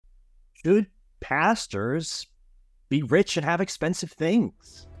Should pastors be rich and have expensive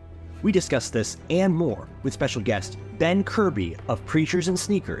things? We discuss this and more with special guest Ben Kirby of Preachers and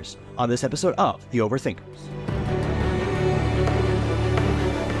Sneakers on this episode of The Overthinkers.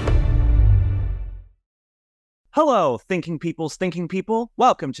 Hello, thinking people's thinking people.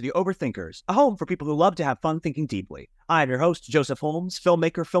 Welcome to The Overthinkers, a home for people who love to have fun thinking deeply. I'm your host, Joseph Holmes,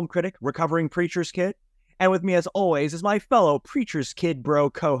 filmmaker, film critic, recovering preacher's kid. And with me, as always, is my fellow preacher's kid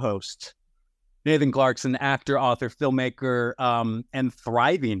bro co-host, Nathan Clarkson, actor, author, filmmaker, and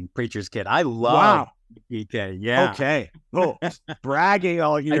thriving preacher's kid. I love PK. Yeah. Okay. Oh, bragging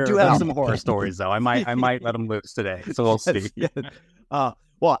all year. I do have some horror stories, though. I might let them loose today. So we'll see.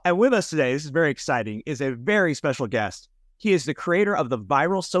 Well, and with us today, this is very exciting, is a very special guest. He is the creator of the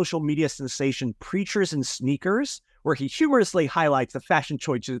viral social media sensation Preachers and Sneakers, where he humorously highlights the fashion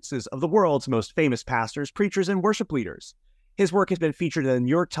choices of the world's most famous pastors, preachers, and worship leaders. His work has been featured in the New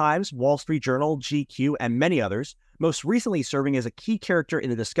York Times, Wall Street Journal, GQ, and many others, most recently serving as a key character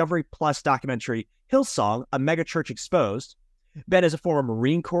in the Discovery Plus documentary Hillsong, A Megachurch Exposed. Ben is a former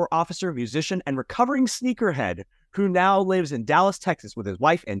Marine Corps officer, musician, and recovering sneakerhead who now lives in Dallas, Texas with his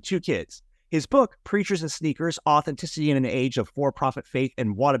wife and 2 kids. His book, Preachers and Sneakers, Authenticity in an Age of For-Profit Faith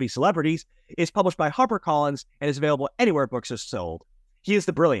and Wannabe Celebrities, is published by HarperCollins and is available anywhere books are sold. He is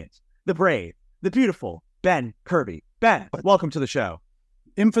the brilliant, the brave, the beautiful Ben Kirby. Ben, welcome to the show.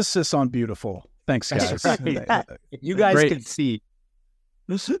 Emphasis on beautiful. Thanks, guys. You guys can see.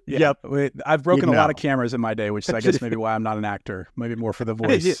 Yep. I've broken a lot of cameras in my day, which is, I guess, maybe why I'm not an actor. Maybe more for the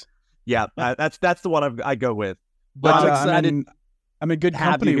voice. Yeah, that's the one I go with. But I'm excited. I'm in good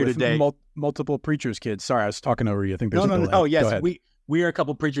company with today. Multiple preachers' kids. Sorry, I was talking over you. I think there's a delay. Oh, yes. We are a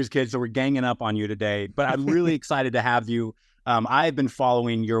couple preachers' kids, so we're ganging up on you today. But I'm really excited to have you. I've been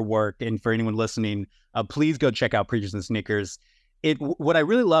following your work, and for anyone listening, please go check out Preachers and Sneakers. What I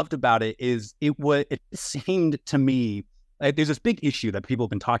really loved about it is it seemed to me like there's this big issue that people have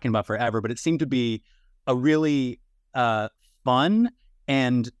been talking about forever, but it seemed to be a really fun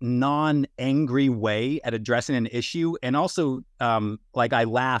and non-angry way at addressing an issue. And also, I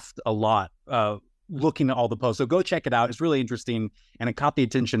laughed a lot looking at all the posts. So go check it out. It's really interesting, and it caught the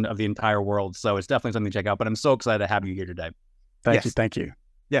attention of the entire world. So it's definitely something to check out. But I'm so excited to have you here today. Thank you.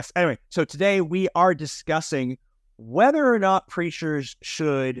 Yes. Anyway, so today we are discussing whether or not preachers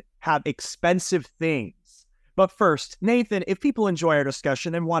should have expensive things. But first, Nathan, if people enjoy our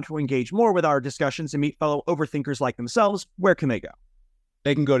discussion and want to engage more with our discussions and meet fellow overthinkers like themselves, where can they go?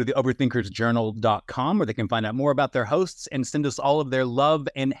 They can go to theoverthinkersjournal.com, where they can find out more about their hosts and send us all of their love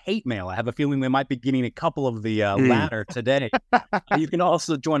and hate mail. I have a feeling they might be getting a couple of the latter today. You can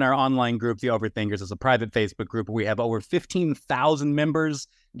also join our online group, The Overthinkers. It's a private Facebook group where we have over 15,000 members,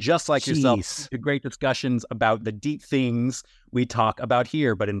 just like yourself. Great discussions about the deep things we talk about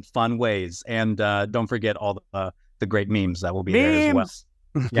here, but in fun ways. And don't forget all the great memes that will be there as well.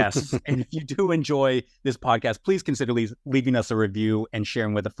 Yes. And if you do enjoy this podcast, please consider leaving us a review and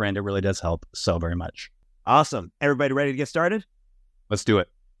sharing with a friend. It really does help so very much. Awesome. Everybody ready to get started? Let's do it.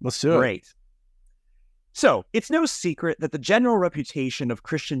 Great. So it's no secret that the general reputation of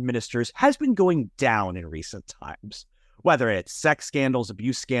Christian ministers has been going down in recent times. Whether it's sex scandals,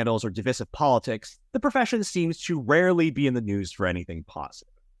 abuse scandals, or divisive politics, the profession seems to rarely be in the news for anything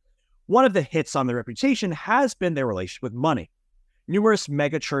positive. One of the hits on their reputation has been their relationship with money. Numerous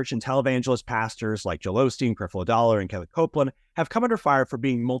megachurch and televangelist pastors like Joel Osteen, Creflo Dollar, and Kelly Copeland have come under fire for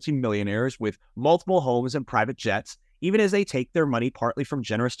being multimillionaires with multiple homes and private jets, even as they take their money partly from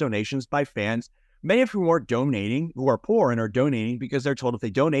generous donations by fans, many of whom are poor and are donating because they're told if they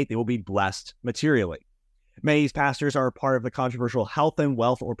donate, they will be blessed materially. Many of these pastors are a part of the controversial health and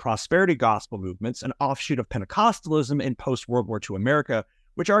wealth or prosperity gospel movements, an offshoot of Pentecostalism in post-World War II America,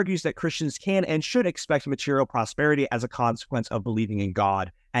 which argues that Christians can and should expect material prosperity as a consequence of believing in God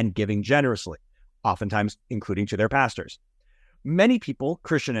and giving generously, oftentimes including to their pastors. Many people,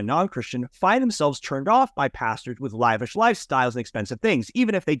 Christian and non-Christian, find themselves turned off by pastors with lavish lifestyles and expensive things,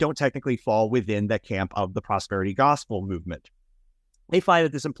 even if they don't technically fall within the camp of the prosperity gospel movement. They find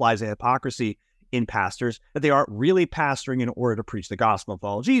that this implies a hypocrisy in pastors, that they aren't really pastoring in order to preach the gospel and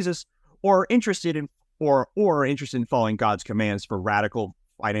follow Jesus, or interested in following God's commands for radical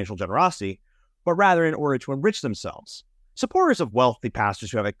financial generosity, but rather in order to enrich themselves. Supporters of wealthy pastors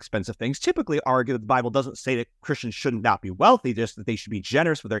who have expensive things typically argue that the Bible doesn't say that Christians shouldn't not be wealthy, just that they should be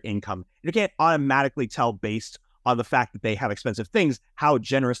generous with their income. You can't automatically tell based on the fact that they have expensive things how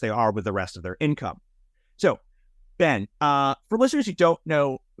generous they are with the rest of their income. So, Ben, for listeners who don't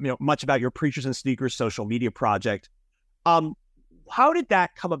know much about your Preachers and Sneakers social media project, how did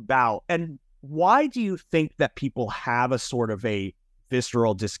that come about, and why do you think that people have a sort of a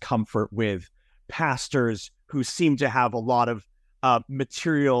visceral discomfort with pastors who seem to have a lot of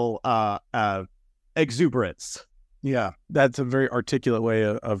material exuberance. Yeah, that's a very articulate way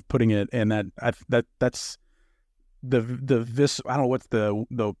of putting it, and that's the I don't know what's the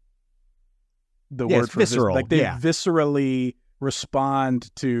word for visceral. Like they viscerally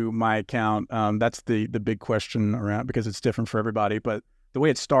respond to my account. That's the big question around, because it's different for everybody. But the way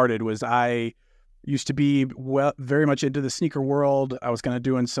it started was I used to be very much into the sneaker world. I was kind of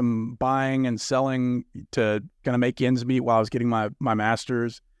doing some buying and selling to kind of make ends meet while I was getting my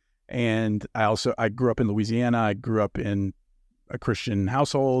master's. And I grew up in Louisiana. I grew up in a Christian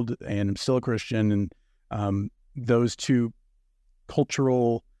household, and I'm still a Christian. And those two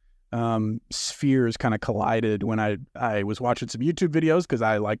cultural spheres kind of collided when I was watching some YouTube videos because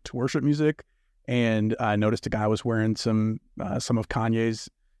I liked worship music, and I noticed a guy was wearing some of Kanye's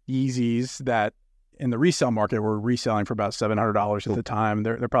Yeezys that in the resale market were reselling for about $700 at the time.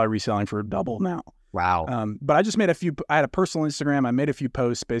 They're probably reselling for double now. Wow. But I just made I had a personal Instagram. I made a few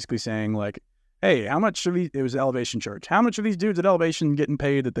posts basically saying like, hey, how much of it was Elevation Church? How much of these dudes at Elevation getting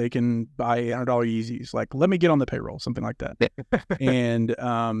paid that they can buy $800 Yeezys? Like, let me get on the payroll, something like that. And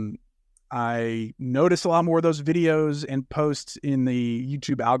I noticed a lot more of those videos and posts in the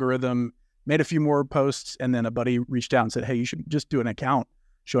YouTube algorithm, made a few more posts, and then a buddy reached out and said, hey, you should just do an account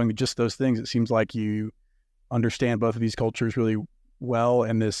showing me just those things. It seems like you understand both of these cultures really well,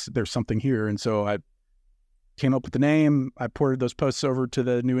 and there's something here. And so I came up with the name. I ported those posts over to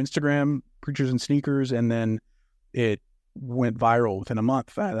the new Instagram, Preachers and Sneakers, and then it went viral within a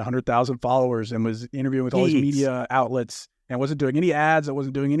month. I had 100,000 followers and was interviewing with all these media outlets, and I wasn't doing any ads. I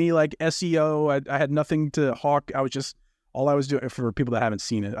wasn't doing any like SEO. I had nothing to hawk. All I was doing, for people that haven't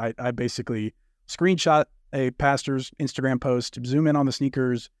seen it, I basically screenshot a pastor's Instagram post, zoom in on the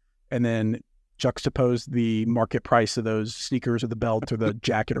sneakers, and then juxtapose the market price of those sneakers or the belt or the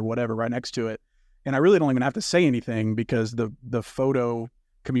jacket or whatever right next to it. And I really don't even have to say anything because the photo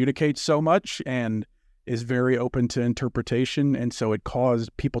communicates so much and is very open to interpretation. And so it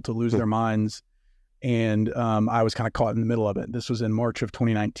caused people to lose their minds. And I was kind of caught in the middle of it. This was in March of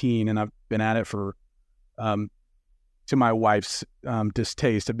 2019, and I've been at it for, to my wife's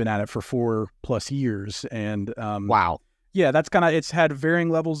distaste, I've been at it for 4+ years. And wow. Yeah, that's it's had varying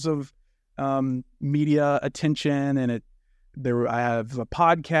levels of media attention, and I have a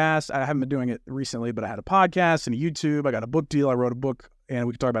podcast. I haven't been doing it recently, but I had a podcast and a YouTube. I got a book deal. I wrote a book, and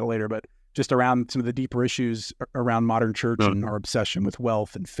we can talk about it later, but just around some of the deeper issues around modern church and our obsession with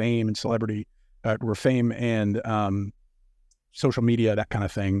wealth and fame and celebrity, fame and social media, that kind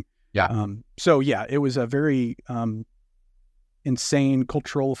of thing. Yeah. So yeah, it was a very insane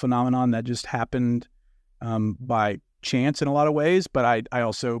cultural phenomenon that just happened by chance in a lot of ways, but I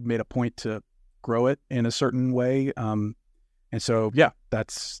also made a point to grow it in a certain way. And so, yeah,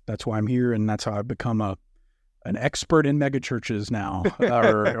 that's why I'm here, and that's how I've become an expert in megachurches now,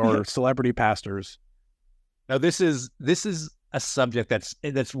 or celebrity pastors. Now, this is a subject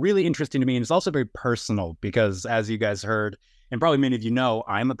that's really interesting to me, and it's also very personal because, as you guys heard, and probably many of you know,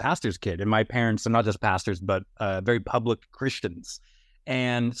 I'm a pastor's kid, and my parents are not just pastors, but very public Christians.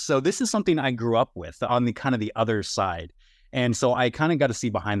 And so this is something I grew up with on the kind of the other side. And so I kind of got to see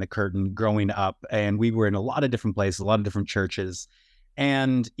behind the curtain growing up, and we were in a lot of different places, a lot of different churches.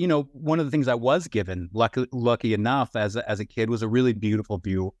 And, you know, one of the things I was given, lucky enough as a kid, was a really beautiful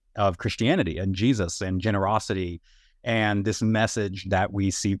view of Christianity and Jesus and generosity and this message that we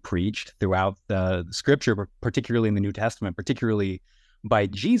see preached throughout the scripture, but particularly in the New Testament, particularly by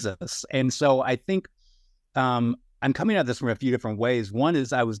Jesus. And so I think I'm coming at this from a few different ways. One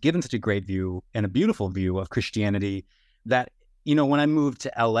is I was given such a great view and a beautiful view of Christianity that, you know, when I moved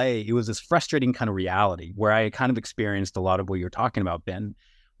to LA, it was this frustrating kind of reality where I kind of experienced a lot of what you're talking about, Ben,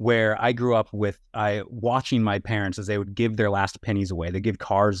 where I grew up with watching my parents as they would give their last pennies away. They give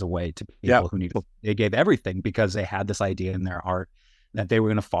cars away to people who needed. They gave everything because they had this idea in their heart that they were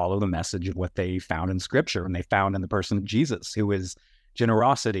going to follow the message of what they found in Scripture, and they found in the person of Jesus, who is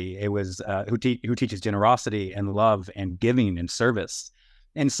generosity. It was who teaches generosity and love and giving and service.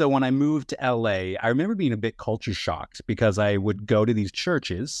 And so when I moved to LA, I remember being a bit culture shocked because I would go to these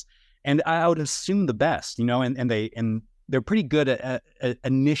churches and I would assume the best, you know, and they're pretty good at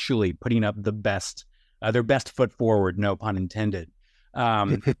initially putting up the best, their best foot forward, no pun intended.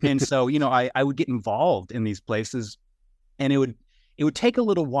 And so, you know, I would get involved in these places, and it would take a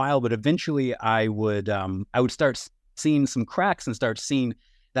little while, but eventually I would start seeing some cracks and start seeing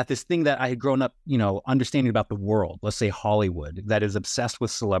that this thing that I had grown up, you know, understanding about the world, let's say Hollywood, that is obsessed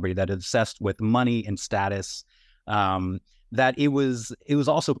with celebrity, that is obsessed with money and status, that it was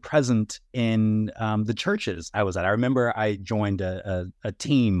also present in the churches I was at. I remember I joined a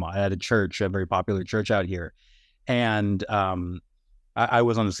team at a church, a very popular church out here, and I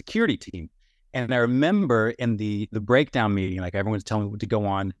was on the security team. And I remember in the breakdown meeting, like everyone's telling me what to go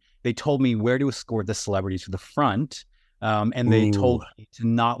on, they told me where to escort the celebrities to the front. And they told me to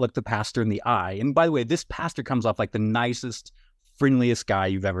not look the pastor in the eye. And by the way, this pastor comes off like the nicest, friendliest guy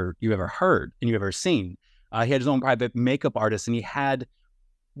you've ever heard and you've ever seen. He had his own private makeup artist, and he had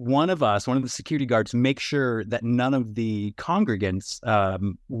one of the security guards, make sure that none of the congregants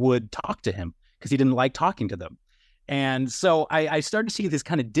would talk to him because he didn't like talking to them. And so I started to see this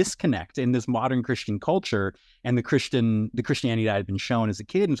kind of disconnect in this modern Christian culture and the Christianity that I had been shown as a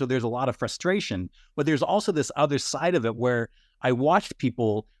kid. And so there's a lot of frustration, but there's also this other side of it where I watched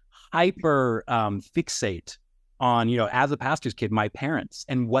people hyper fixate on, as a pastor's kid, my parents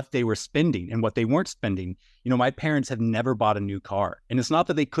and what they were spending and what they weren't spending. My parents have never bought a new car. And it's not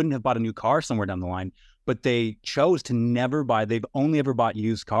that they couldn't have bought a new car somewhere down the line, but they chose to never buy. They've only ever bought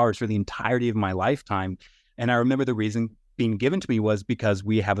used cars for the entirety of my lifetime. And I remember the reason being given to me was because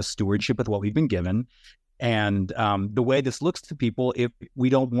we have a stewardship with what we've been given. And the way this looks to people, if we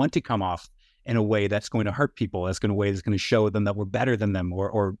don't want to come off in a way that's going to hurt people, that's going to show them that we're better than them,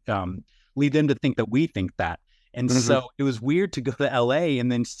 or lead them to think that we think that. And so it was weird to go to LA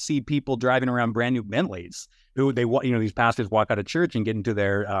and then see people driving around brand new Bentleys who these pastors walk out of church and get into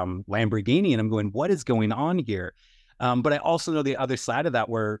their Lamborghini. And I'm going, what is going on here? But I also know the other side of that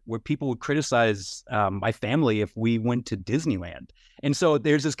where people would criticize my family if we went to Disneyland. And so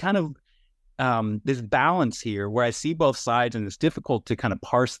there's this kind of this balance here where I see both sides, and it's difficult to kind of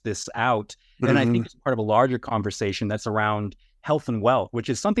parse this out. And I think it's part of a larger conversation that's around health and wealth, which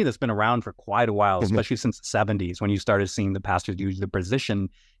is something that's been around for quite a while, especially since the 70s, when you started seeing the pastors use the position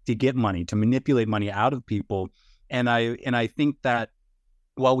to get money, to manipulate money out of people. And I think that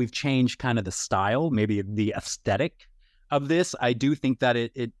while we've changed kind of the style, maybe the aesthetic of this, I do think that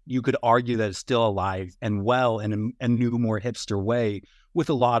it you could argue that it's still alive and well in a new, more hipster way with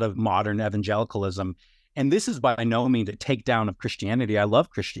a lot of modern evangelicalism. And this is by no means a takedown of Christianity. I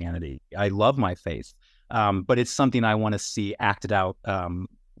love Christianity. I love my faith. But it's something I want to see acted out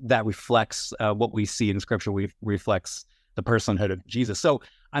that reflects what we see in Scripture, reflects the personhood of Jesus. So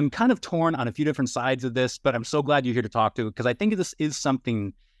I'm kind of torn on a few different sides of this, but I'm so glad you're here to talk to, because I think this is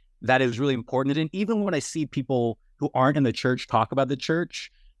something that is really important. And even when I see people who aren't in the church talk about the church,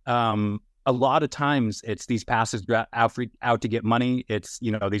 a lot of times it's these pastors out to get money. It's,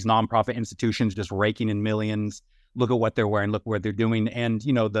 these nonprofit institutions just raking in millions. Look at what they're wearing, look what they're doing. And,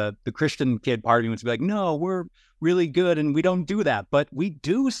 the Christian kid part of me would be like, no, we're really good and we don't do that, but we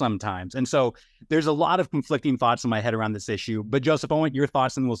do sometimes. And so there's a lot of conflicting thoughts in my head around this issue. But Joseph, I want your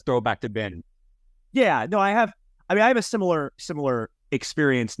thoughts and we'll throw it back to Ben. Yeah, no, I have a similar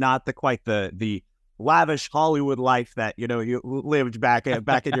experience, not quite the lavish Hollywood life that, you lived back in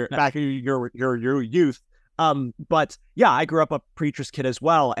your youth. But yeah, I grew up a preacher's kid as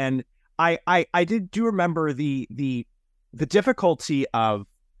well. And I do remember the difficulty of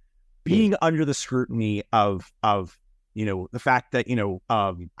being under the scrutiny of the fact that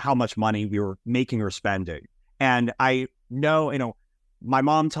how much money we were making or spending. And I know my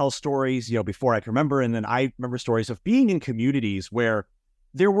mom tells stories before I can remember, and then I remember stories of being in communities where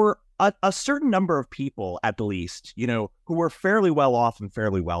there were a certain number of people, at the least, who were fairly well off and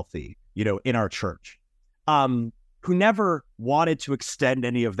fairly wealthy, in our church. Who never wanted to extend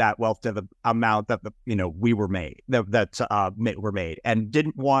any of that wealth to the amount that we were made, were made, and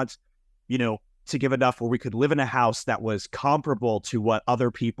didn't want to give enough where we could live in a house that was comparable to what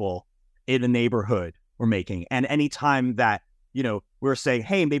other people in the neighborhood were making. And anytime that we were saying,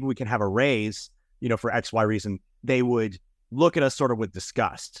 hey, maybe we can have a raise, for XY reason, they would look at us sort of with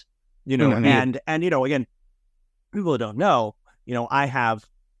disgust, and again, people don't know, I have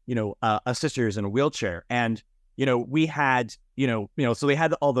a sister who's in a wheelchair, and we had, so we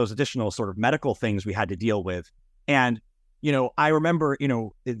had all those additional sort of medical things we had to deal with. And, I remember,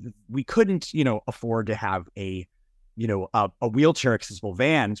 we couldn't, afford to have a wheelchair accessible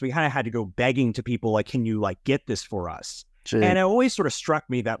van. So we kind of had to go begging to people like, can you get this for us? Gee. And it always sort of struck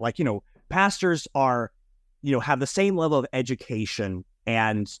me that pastors are, have the same level of education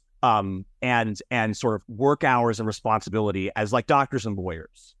and sort of work hours and responsibility as doctors and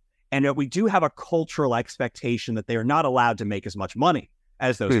lawyers. And we do have a cultural expectation that they are not allowed to make as much money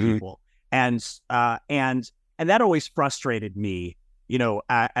as those people. And that always frustrated me,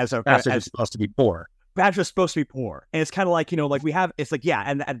 as a pastor is supposed to be poor. Pastor's supposed to be poor. And it's kind of we have, it's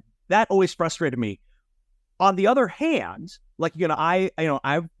and that always frustrated me. On the other hand,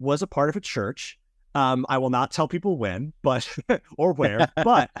 I was a part of a church I will not tell people when, but or where,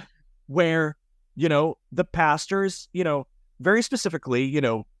 but where, the pastors, very specifically,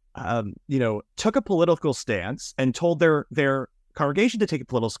 took a political stance and told their congregation to take a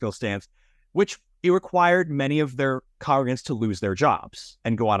political stance, which it required many of their congregants to lose their jobs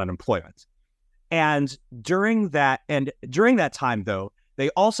and go on unemployment. And during that time, though, they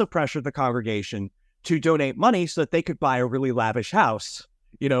also pressured the congregation to donate money so that they could buy a really lavish house,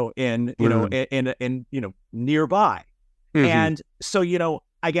 in nearby. Mm-hmm. And so,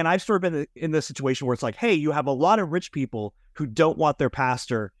 again, I've sort of been in this situation where it's like, hey, you have a lot of rich people who don't want their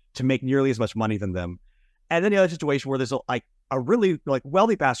pastor to make nearly as much money than them. And then the other situation where there's a really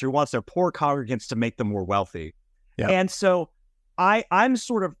wealthy pastor who wants their poor congregants to make them more wealthy. Yeah. And so I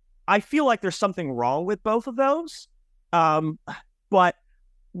feel like there's something wrong with both of those. But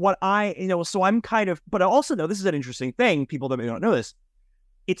what so I'm kind of, but I also know this is an interesting thing. People that may not know this,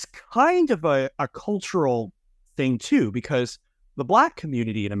 it's kind of a cultural thing too, because the Black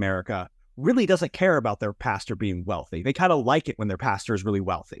community in America really doesn't care about their pastor being wealthy. They kind of like it when their pastor is really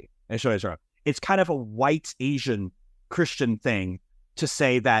wealthy. And it's kind of a white Asian Christian thing to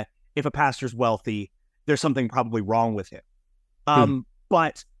say that if a pastor's wealthy, there's something probably wrong with him.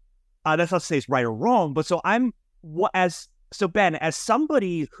 But that's not to say it's right or wrong. But so Ben, as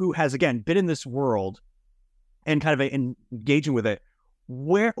somebody who has, again, been in this world and kind of engaging with it,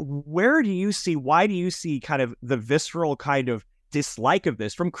 why do you see kind of the visceral kind of dislike of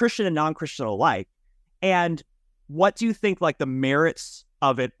this from Christian and non-Christian alike? And what do you think the merits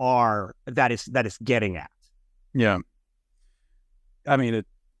of it are that it's getting at? Yeah. I mean,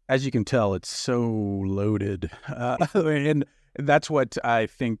 as you can tell, it's so loaded. And that's what I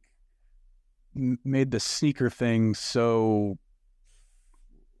think made the sneaker thing so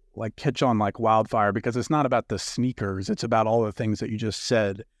catch on like wildfire, because it's not about the sneakers. It's about all the things that you just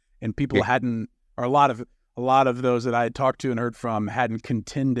said. And people or a lot of those that I had talked to and heard from hadn't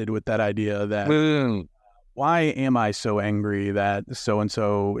contended with that idea that why am I so angry that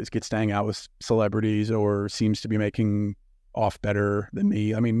so-and-so gets to hang out with celebrities or seems to be making off better than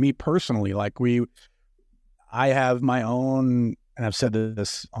me? I mean, me personally, I have my own, and I've said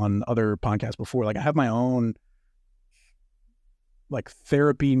this on other podcasts before, I have my own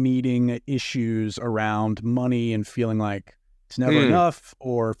therapy needing issues around money and feeling like it's never enough,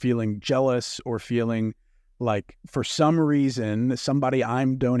 or feeling jealous, or feeling like for some reason somebody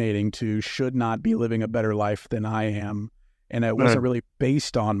I'm donating to should not be living a better life than I am. And it wasn't really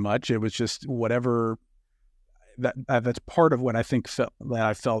based on much. It was just whatever that's part of what I think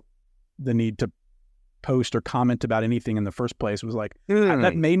I felt the need to post or comment about anything in the first place was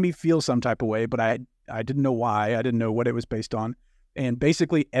that made me feel some type of way, but I didn't know why. I didn't know what it was based on. And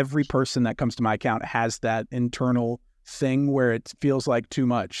basically every person that comes to my account has that internal thing where it feels like too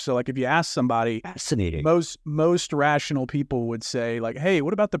much. So if you ask somebody, fascinating, most rational people would say hey,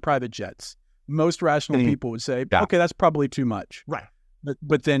 what about the private jets? Most rational people would say, okay, that's probably too much. Right.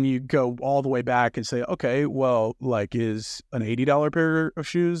 But then you go all the way back and say, okay, well, is an $80 pair of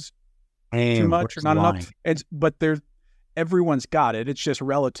shoes too much or not enough? But everyone's got it. It's just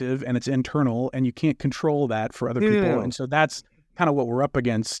relative and it's internal, and you can't control that for other people. And so that's kind of what we're up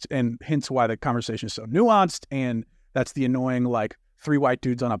against, and hence why the conversation is so nuanced. And that's the annoying three white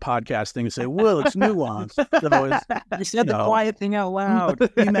dudes on a podcast thing to say, well, it's nuanced. So you said the quiet thing out loud.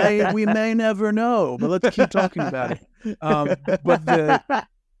 we may never know, but let's keep talking about it. But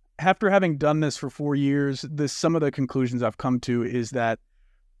after having done this for 4 years, some of the conclusions I've come to is that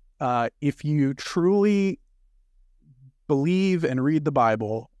if you truly believe and read the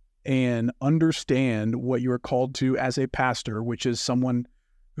Bible and understand what you are called to as a pastor, which is someone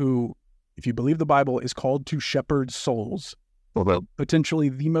who, if you believe the Bible, is called to shepherd souls, potentially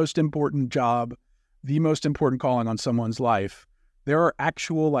the most important job, the most important calling on someone's life, there are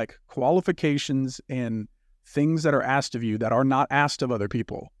actual qualifications and things that are asked of you that are not asked of other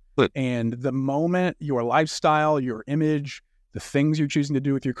people. And the moment your lifestyle, your image, the things you're choosing to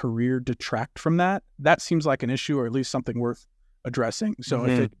do with your career detract from that, that seems like an issue, or at least something worth addressing.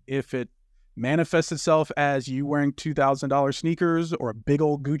 So if it manifests itself as you wearing $2,000 sneakers or a big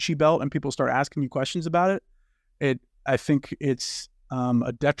old Gucci belt and people start asking you questions about it, I think it's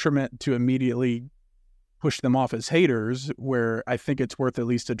a detriment to immediately push them off as haters, where I think it's worth at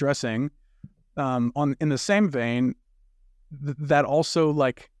least addressing. In the same vein, that also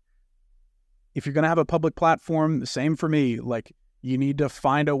if you're going to have a public platform, the same for me, you need to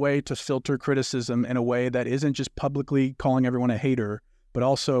find a way to filter criticism in a way that isn't just publicly calling everyone a hater, but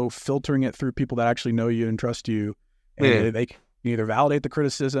also filtering it through people that actually know you and trust you. And they can either validate the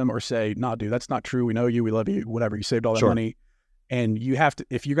criticism or say, nah, dude, that's not true. We know you. We love you. Whatever. You saved all that money. And you have to,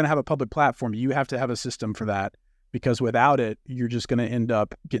 if you're going to have a public platform, you have to have a system for that, because without it, you're just going to end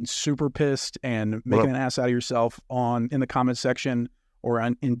up getting super pissed and making an ass out of yourself in the comment section or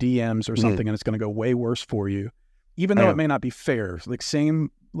in DMs or something, and it's going to go way worse for you, even though it may not be fair. Like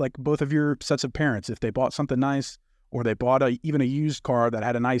like both of your sets of parents, if they bought something nice, or they bought even a used car that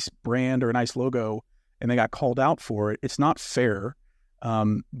had a nice brand or a nice logo, and they got called out for it, it's not fair.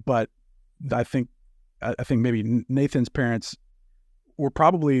 But I think maybe Nathan's parents were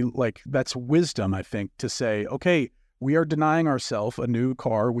probably like, that's wisdom, I think, to say, okay, we are denying ourselves a new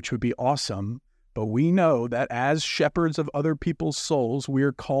car, which would be awesome, but we know that as shepherds of other people's souls, we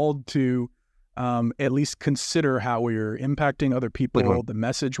are called to at least consider how we are impacting other people, the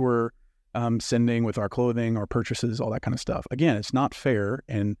message we're sending with our clothing, our purchases, all that kind of stuff. Again, it's not fair,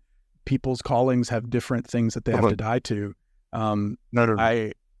 and people's callings have different things that they have to die to.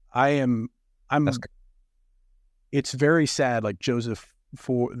 It's very sad, like Joseph,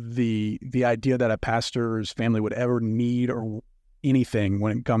 for the idea that a pastor's family would ever need or anything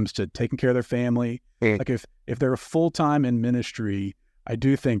when it comes to taking care of their family. Like if they're full-time in ministry, I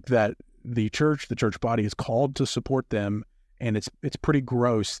do think that the church body is called to support them, and it's pretty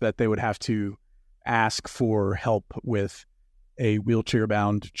gross that they would have to ask for help with a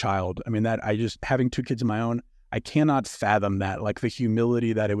wheelchair-bound child. I mean, that having 2 kids of my own, I cannot fathom that, like the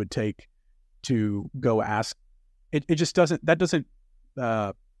humility that it would take to go ask. It just doesn't,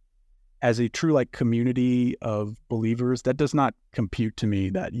 as a true like community of believers, that does not compute to me,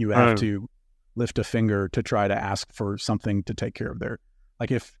 that you have to lift a finger to try to ask for something to take care of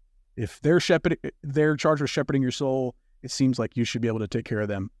like if they're charged with shepherding your soul, it seems like you should be able to take care of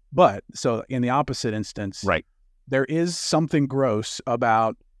them. But so in the opposite instance, there is something gross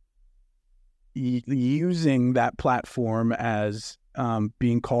about using that platform as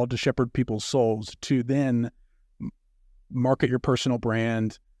being called to shepherd people's souls to then market your personal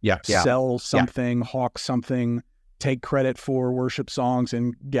brand, sell something, hawk something, take credit for worship songs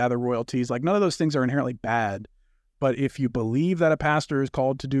and gather royalties. Like, none of those things are inherently bad. But if you believe that a pastor is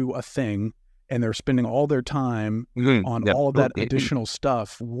called to do a thing and they're spending all their time on all of that additional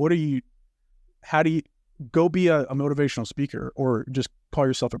stuff, how do you go be a motivational speaker or just call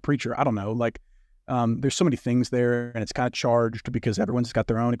yourself a preacher? I don't know. Like, there's so many things there, and it's kind of charged because everyone's got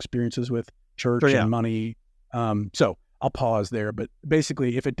their own experiences with church and money. So I'll pause there, but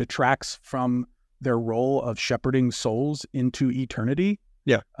basically, if it detracts from their role of shepherding souls into eternity,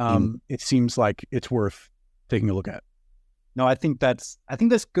 it seems like it's worth taking a look at. No, I think that's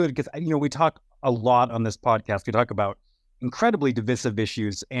good, because we talk a lot on this podcast. We talk about incredibly divisive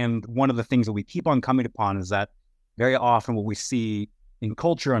issues, and one of the things that we keep on coming upon is that very often what we see in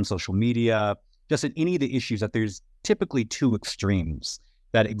culture, on social media, just in any of the issues, that there's typically 2 extremes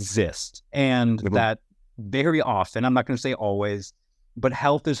that exist, and that very often, I'm not going to say always, but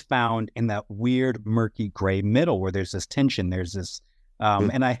health is found in that weird, murky, gray middle where there's this tension, there's this,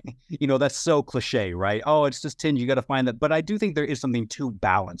 and that's so cliche, right? Oh, it's just tension, you got to find that. But I do think there is something to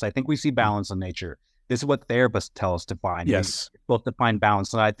balance. I think we see balance in nature. This is what therapists tell us to find. Yes. We're supposed to find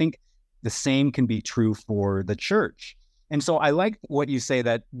balance. And I think the same can be true for the church. And so I like what you say,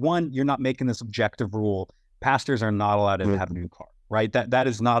 that one, you're not making this objective rule. Pastors are not allowed to have a new car, right? That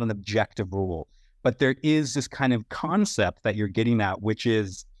is not an objective rule. But there is this kind of concept that you're getting at, which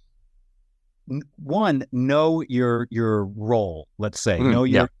is, one, know your role, let's say, know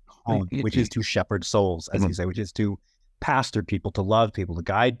your calling, which is to shepherd souls, as you say, which is to pastor people, to love people, to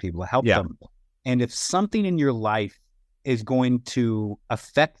guide people, to help them. And if something in your life is going to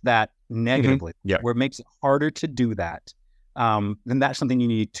affect that negatively, where it makes it harder to do that, then that's something you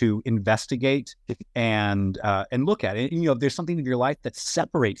need to investigate and look at. And, if there's something in your life that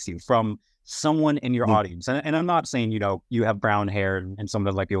separates you from someone in your audience, and I'm not saying, you have brown hair and someone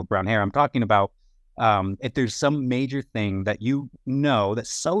doesn't like people with brown hair. I'm talking about if there's some major thing that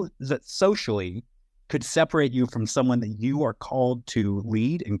that socially could separate you from someone that you are called to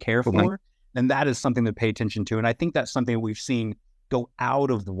lead and care for, then that is something to pay attention to. And I think that's something we've seen go out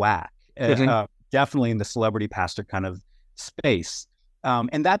of the whack, definitely in the celebrity pastor kind of space.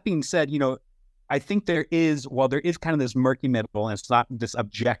 And that being said, I think there is kind of this murky middle, and it's not this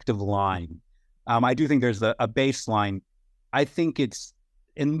objective line. I do think there's a baseline. I think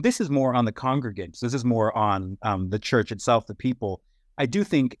and this is more on the congregants. This is more on the church itself, the people. I do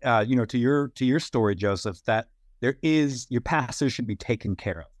think, to your story, Joseph, that your pastors should be taken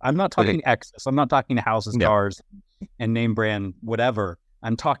care of. I'm not talking excess. I'm not talking houses, cars, and name brand, whatever.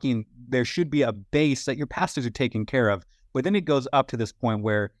 I'm talking there should be a base that your pastors are taken care of. But then it goes up to this point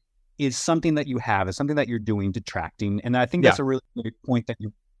where is something that you have, is something that you're doing detracting. And I think that's a really great point that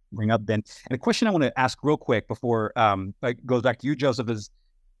bring up, Ben. And a question I want to ask real quick before like goes back to you, Joseph, is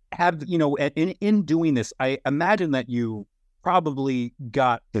in doing this, I imagine that you probably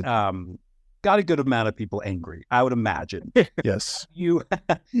got a good amount of people angry. I would imagine. Yes.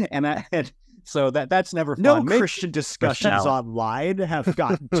 And so that's never fun. No Christian discussions online have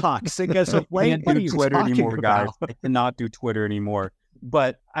gotten toxic as of late. Can't What are do you Twitter talking anymore, guys. about? I cannot do Twitter anymore.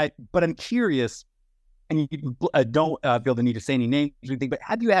 But I'm curious, and you don't feel the need to say any names or anything, but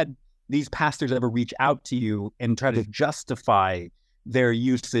have you had these pastors ever reach out to you and try to justify their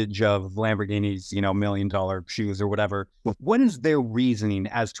usage of Lamborghinis, $1 million shoes or whatever? What is their reasoning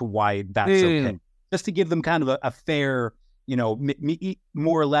as to why that's okay? Just to give them kind of a fair,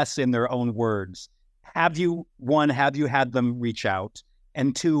 more or less in their own words. Have you had them reach out?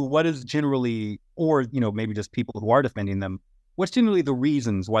 And two, what is generally, or, maybe just people who are defending them, what's generally the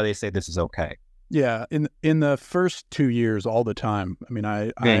reasons why they say this is okay? Yeah. In the first 2 years, all the time. I mean,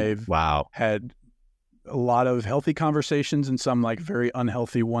 I've had a lot of healthy conversations and some like very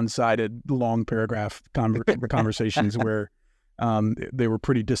unhealthy, one-sided, long paragraph conversations where they were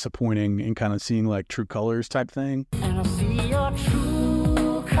pretty disappointing in kind of seeing like true colors type thing. And I see your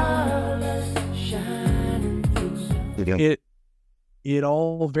true colors shining through. It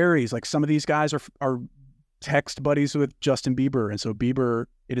all varies. Like some of these guys are text buddies with Justin Bieber. And so Bieber,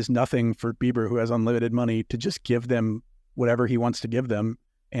 it is nothing for Bieber, who has unlimited money, to just give them whatever he wants to give them.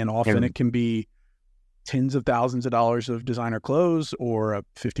 And often it can be tens of thousands of dollars of designer clothes or a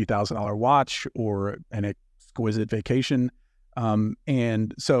 $50,000 watch or an exquisite vacation.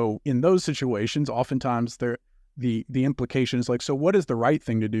 And so in those situations, oftentimes the implication is like, so what is the right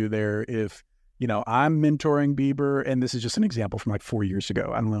thing to do there if, I'm mentoring Bieber, and this is just an example from like 4 years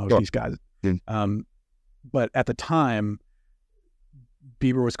ago. I don't know if these guys, but at the time,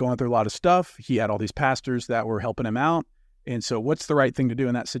 Bieber was going through a lot of stuff. He had all these pastors that were helping him out. And so what's the right thing to do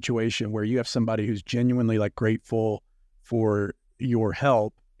in that situation where you have somebody who's genuinely like grateful for your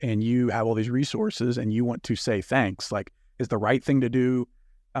help and you have all these resources and you want to say thanks? Like, is the right thing to do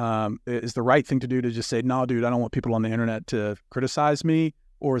to just say, no, dude, I don't want people on the internet to criticize me?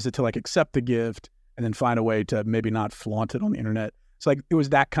 Or is it to like accept the gift and then find a way to maybe not flaunt it on the internet? It's like, it was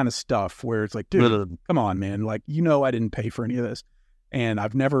that kind of stuff where it's like, dude, come on, man. Like, I didn't pay for any of this. And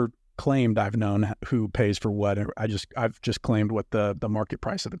I've never claimed I've known who pays for what. I've just claimed what the market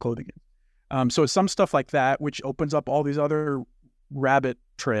price of the clothing is. So it's some stuff like that, which opens up all these other rabbit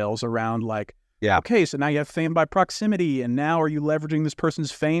trails around like, okay, so now you have fame by proximity. And now are you leveraging this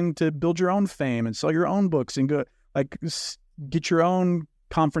person's fame to build your own fame and sell your own books and go like get your own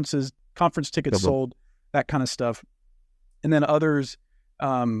conference tickets sold, that kind of stuff. And then others,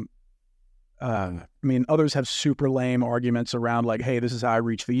 others have super lame arguments around like, hey, this is how I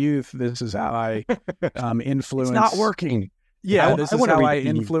reach the youth. This is how I influence. It's not working. Yeah, this is how I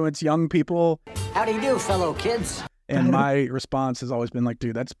influence young people. How do you do, fellow kids? And my response has always been like,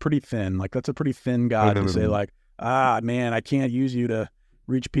 dude, that's pretty thin. Like, that's a pretty thin God to say like, man, I can't use you to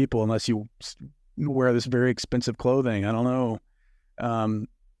reach people unless you wear this very expensive clothing. I don't know.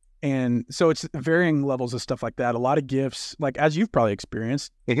 And so it's varying levels of stuff like that. A lot of gifts, like as you've probably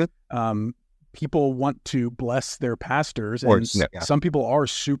experienced, people want to bless their pastors, and some people are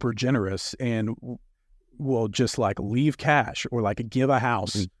super generous and will just like leave cash or like give a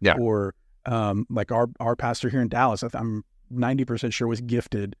house, or like our pastor here in Dallas, I'm 90% sure was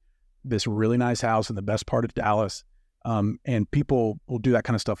gifted this really nice house in the best part of Dallas. And people will do that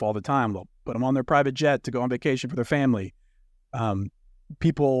kind of stuff all the time. They'll put them on their private jet to go on vacation for their family.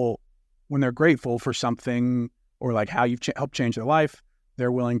 People, when they're grateful for something or like how you've helped change their life,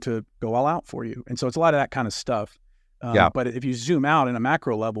 they're willing to go all out for you. And so it's a lot of that kind of stuff. But if you zoom out in a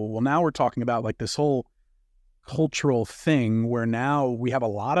macro level, well, now we're talking about like this whole cultural thing where now we have a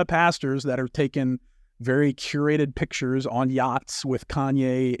lot of pastors that are taking very curated pictures on yachts with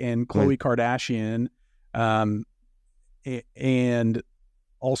Kanye and Khloe Kardashian, and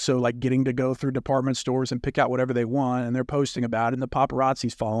also like getting to go through department stores and pick out whatever they want, and they're posting about it, and the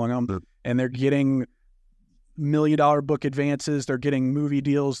paparazzi's following them, and they're getting $1 million book advances, they're getting movie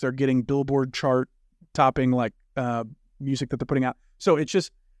deals, they're getting Billboard chart topping like music that they're putting out. So it's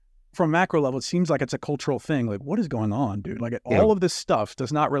just, from a macro level, it seems like it's a cultural thing. Like, what is going on, dude? Like, all of this stuff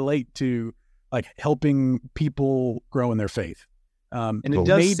does not relate to like helping people grow in their faith. And it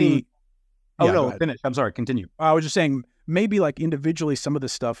does seem... Oh, yeah, no, finish. I'm sorry, continue. I was just saying, maybe like individually some of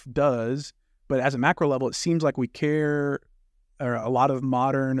this stuff does, but as a macro level, it seems like we care, or a lot of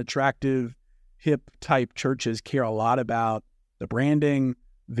modern, attractive, hip type churches care a lot about the branding,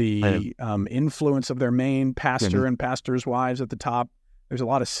 the influence of their main pastor and pastors' wives at the top. There's a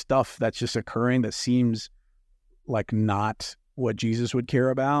lot of stuff that's just occurring that seems like not what Jesus would care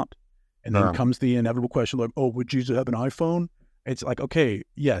about. And then comes the inevitable question like, oh, would Jesus have an iPhone? It's like, okay,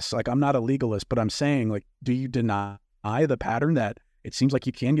 yes, like I'm not a legalist, but I'm saying like, do you deny the pattern that it seems like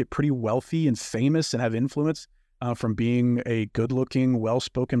you can get pretty wealthy and famous and have influence from being a good-looking,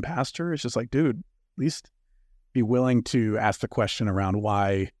 well-spoken pastor? It's just like, dude, at least be willing to ask the question around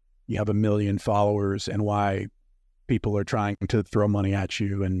why you have 1 million followers and why people are trying to throw money at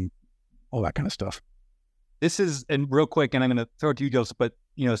you and all that kind of stuff. This is, and real quick, and I'm going to throw it to you, Joseph, but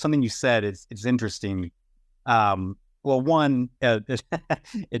something you said is interesting. Well, one,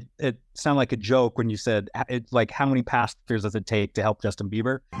 it sounded like a joke when you said it's like, how many pastors does it take to help Justin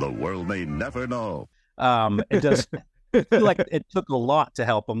Bieber? The world may never know. It does feel like it took a lot to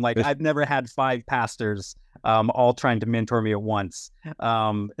help him. Like I've never had 5 pastors all trying to mentor me at once.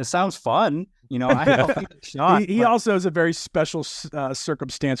 It sounds fun. I'll give it a shot. He also has a very special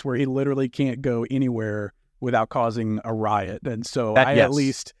circumstance where he literally can't go anywhere without causing a riot. And so I at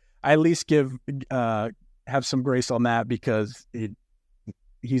least give have some grace on that, because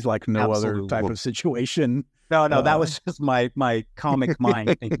he's like no other type of situation. No, that was just my comic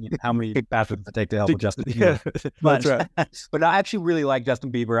mind thinking how many pastors it take to help with Justin Bieber. That's right. But I actually really like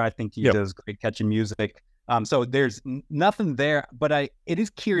Justin Bieber. I think he does great catchy music. So there's nothing there. But it is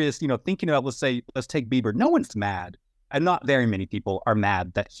curious, thinking about, let's take Bieber. No one's mad, and not very many people are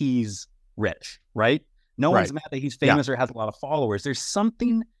mad that he's rich, right? No one's mad that he's famous or has a lot of followers. There's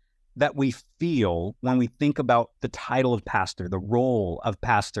something that we feel when we think about the title of pastor, the role of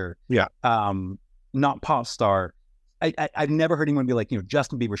pastor. Not pop star. I've never heard anyone be like,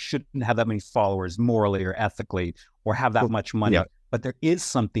 Justin Bieber shouldn't have that many followers morally or ethically, or have that much money. But there is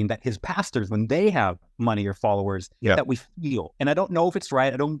something that his pastors, when they have money or followers, that we feel. And I don't know if it's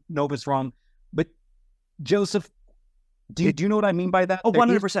right. I don't know if it's wrong. But Joseph, do you know what I mean by that? Oh,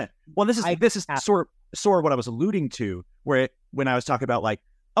 100%. Well, this is sort of what I was alluding to, when I was talking about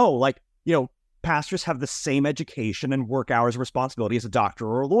pastors have the same education and work hours and responsibility as a doctor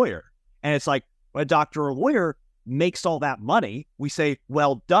or a lawyer. And it's like, when a doctor or a lawyer makes all that money, we say,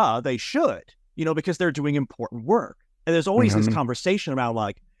 well, duh, they should, because they're doing important work. And there's always this conversation about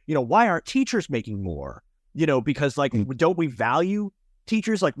why aren't teachers making more? Because don't we value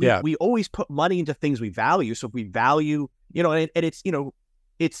teachers? Like we always put money into things we value. So if we value, and so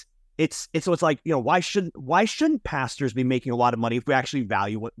it's like, why shouldn't pastors be making a lot of money if we actually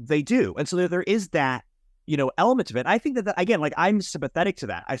value what they do? And so there is that, element of it. I think that again, I'm sympathetic to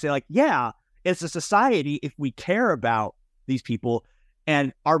that. I say as a society, if we care about these people,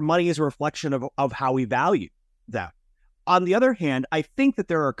 and our money is a reflection of how we value them. On the other hand, I think that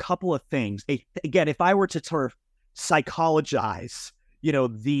there are a couple of things. Again, if I were to sort of psychologize,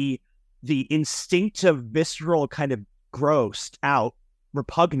 the instinctive, visceral kind of grossed out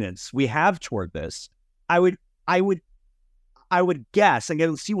repugnance we have toward this, I would guess, and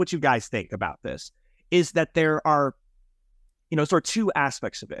again, see what you guys think about this, is that there are, sort of 2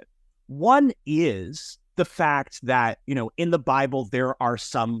 aspects of it. One is the fact that, in the Bible, there are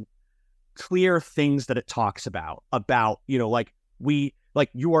some clear things that it talks about, you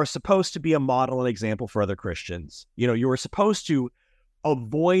are supposed to be a model and example for other Christians. You are supposed to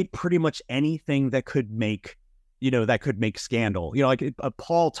avoid pretty much anything that could make scandal.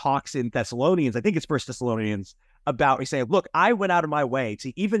 Paul talks in Thessalonians, I think it's 1 Thessalonians, about, he's saying, look, I went out of my way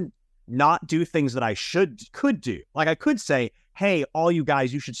to even not do things that I could do. Like I could say, hey, all you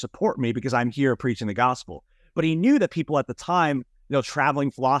guys, you should support me because I'm here preaching the gospel. But he knew that people at the time,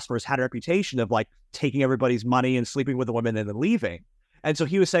 traveling philosophers, had a reputation of taking everybody's money and sleeping with the women and then leaving. And so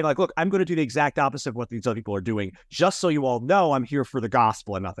he was saying look, I'm going to do the exact opposite of what these other people are doing, just so you all know I'm here for the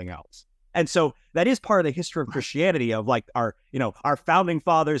gospel and nothing else. And so that is part of the history of Christianity, of our founding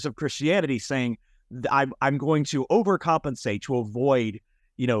fathers of Christianity saying, I'm going to overcompensate to avoid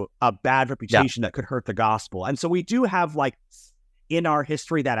a bad reputation that could hurt the gospel. And so we do have in our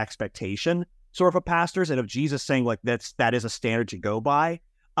history that expectation sort of of pastors, and of Jesus saying that is a standard to go by.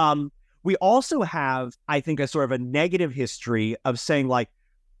 We also have, I think, a sort of a negative history of saying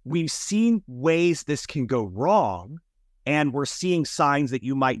we've seen ways this can go wrong, and we're seeing signs that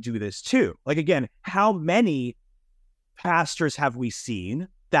you might do this too. Again, how many pastors have we seen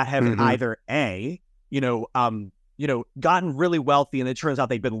that have either gotten really wealthy, and it turns out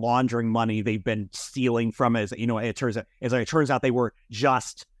they've been laundering money, they've been stealing from it. It turns out they were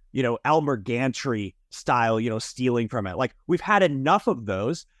just, Elmer Gantry style, stealing from it. We've had enough of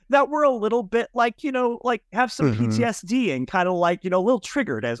those that we're a little bit have some PTSD and kind of a little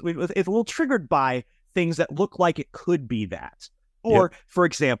triggered, it's a little triggered by things that look like it could be that. Or, for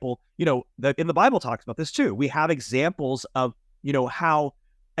example, in the Bible talks about this too. We have examples of, how,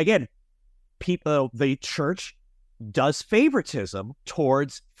 again, the church does favoritism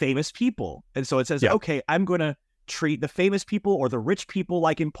towards famous people. And so it says, okay, I'm going to treat the famous people or the rich people,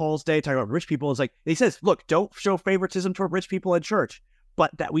 like in Paul's day, talking about rich people, is like, he says, look, don't show favoritism toward rich people in church.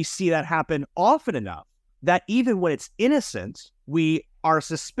 But that we see that happen often enough that even when it's innocent, we are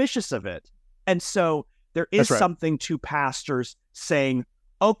suspicious of it. And so there is something to pastors saying,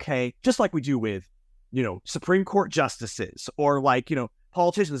 okay, just like we do with, Supreme Court justices or like,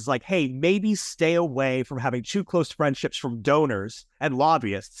 politicians, like, hey, maybe stay away from having too close friendships from donors and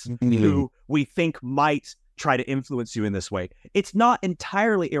lobbyists who we think might try to influence you in this way. It's not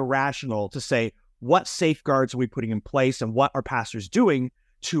entirely irrational to say, what safeguards are we putting in place and what are pastors doing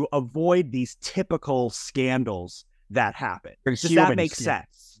to avoid these typical scandals that happen? Does that make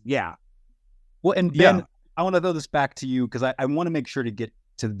sense? Yeah. Well, and Ben, I want to throw this back to you because I want to make sure to get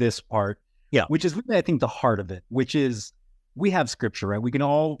to this part, which is really, I think, the heart of it, which is we have scripture, right? We can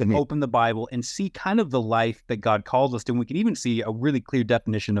all open the Bible and see kind of the life that God calls us to. And we can even see a really clear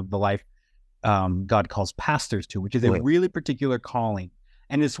definition of the life God calls pastors to, which is a really particular calling.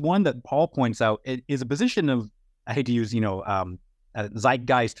 And it's one that Paul points out. It is a position of, I hate to use,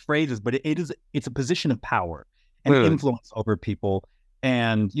 zeitgeist phrases, but it's a position of power and influence over people.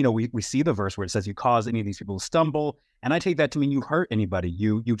 And, we see the verse where it says you cause any of these people to stumble. And I take that to mean you hurt anybody,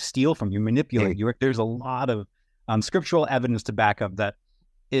 you steal from, you manipulate. There's a lot of scriptural evidence to back up that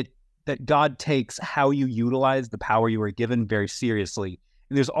God takes how you utilize the power you are given very seriously.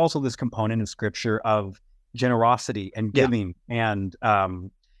 And there's also this component in scripture of generosity and giving. And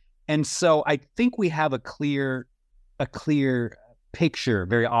so I think we have a clear picture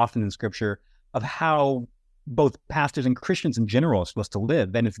very often in scripture of how both pastors and Christians in general are supposed to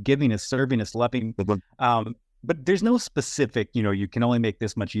live. And it's giving, it's serving, it's loving. But there's no specific, you can only make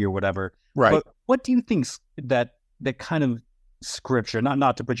this much a year, whatever. Right. But what do you think that kind of scripture,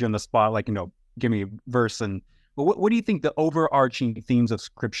 not to put you on the spot, like, give me a verse, but what do you think the overarching themes of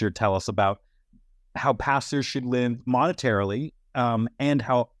scripture tell us about how pastors should live monetarily, and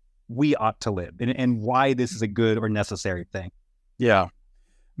how we ought to live, and why this is a good or necessary thing? Yeah,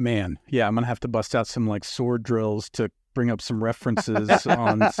 man. Yeah, I'm going to have to bust out some like sword drills to bring up some references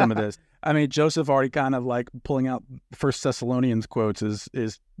on some of this. I mean, Joseph already kind of like pulling out First Thessalonians quotes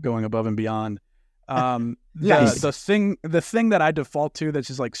is going above and beyond. The thing that I default to that's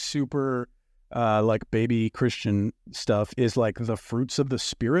just like super like baby Christian stuff is like the fruits of the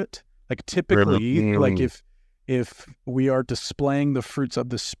Spirit. Like typically, like if we are displaying the fruits of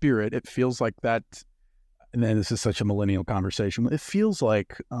the Spirit, it feels like that. And then this is such a millennial conversation. It feels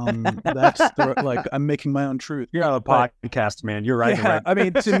like that's like I'm making my own truth. You're on a podcast, man. You're right. Yeah, right. I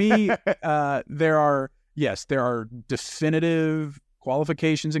mean, to me, there are definitive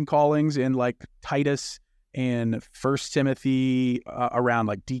qualifications and callings in like Titus and First Timothy around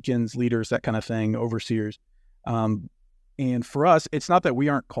like deacons, leaders, that kind of thing, overseers. And for us, it's not that we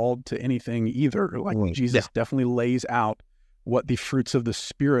aren't called to anything either. Like Jesus definitely lays out what the fruits of the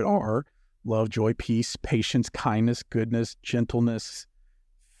Spirit are: love, joy, peace, patience, kindness, goodness, gentleness,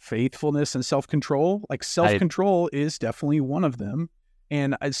 faithfulness, and self-control. Like self-control is definitely one of them.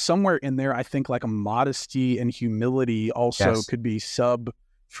 And somewhere in there, I think like a modesty and humility also could be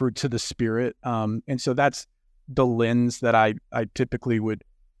sub-fruits of the Spirit. And so that's the lens that I typically would,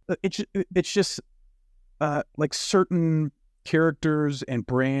 it's just like certain characters and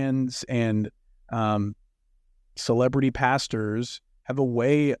brands and celebrity pastors have a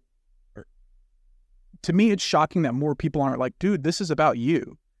way. To me, it's shocking that more people aren't like, dude, this is about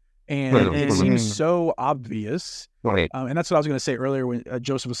you. And it seems so obvious. And that's what I was going to say earlier when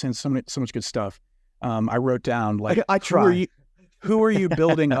Joseph was saying so much good stuff. I wrote down, like, who are you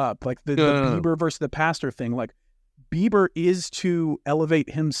building up? Like the Bieber versus the pastor thing. Like, Bieber is to elevate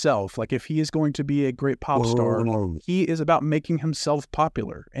himself. Like, if he is going to be a great pop star, he is about making himself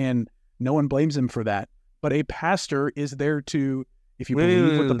popular. And no one blames him for that. But a pastor is there to, if you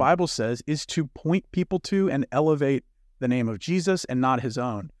believe what the Bible says, is to point people to and elevate the name of Jesus and not his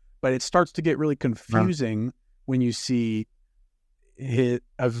own. But it starts to get really confusing when you see a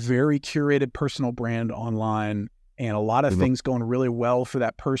very curated personal brand online and a lot of things going really well for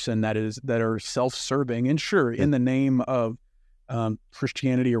that person that are self-serving and sure in the name of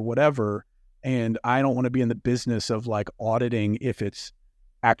Christianity or whatever. And I don't want to be in the business of like auditing if it's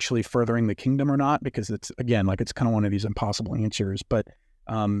actually furthering the kingdom or not, because it's, again, like it's kind of one of these impossible answers. But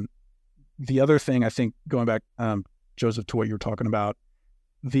the other thing, I think, going back, Joseph, to what you were talking about,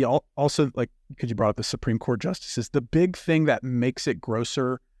 also, like, because you brought up the Supreme Court justices, the big thing that makes it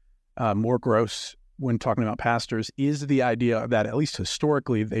more gross when talking about pastors is the idea that, at least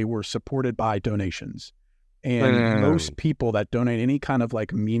historically, they were supported by donations. And most people that donate any kind of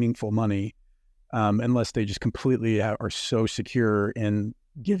like meaningful money unless they just completely are so secure in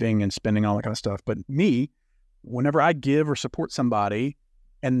giving and spending all that kind of stuff. But me, whenever I give or support somebody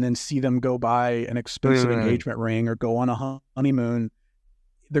and then see them go buy an expensive engagement ring or go on a honeymoon,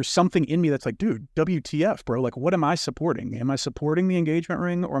 there's something in me that's like, dude, WTF, bro? Like, what am I supporting? Am I supporting the engagement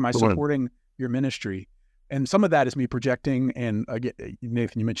ring, or am I supporting your ministry? And some of that is me projecting. And again,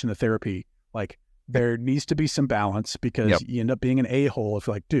 Nathan, you mentioned the therapy. Like, there needs to be some balance, because you end up being an a-hole if,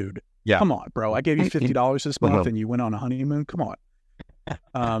 like, dude, come on, bro. I gave you $50 this month and you went on a honeymoon. Come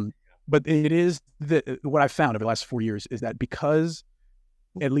on. But it is what I've found over the last 4 years is that, because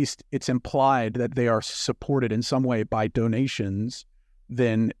at least it's implied that they are supported in some way by donations,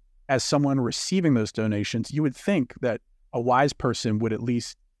 then as someone receiving those donations, you would think that a wise person would at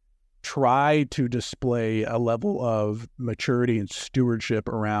least try to display a level of maturity and stewardship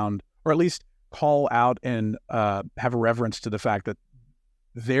around, or at least call out and have a reverence to the fact that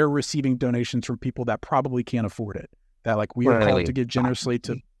they're receiving donations from people that probably can't afford it. That, like, we are called to give generously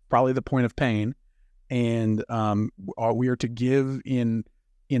to probably the point of pain, and we are to give in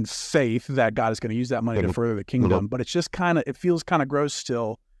faith that God is going to use that money to further the kingdom. But it's just it feels kind of gross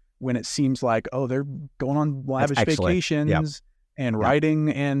still when it seems like, oh, they're going on lavish vacations and writing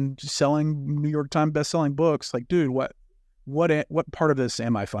and selling New York Times best-selling books. Like, dude, what part of this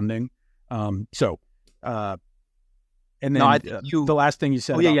am I funding? And then the last thing you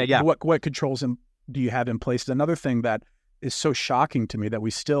said, what controls do you have in place? Another thing that is so shocking to me, that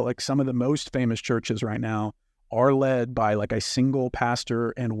we still, like, some of the most famous churches right now are led by, like, a single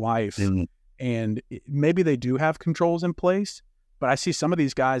pastor and wife. And maybe they do have controls in place, but I see some of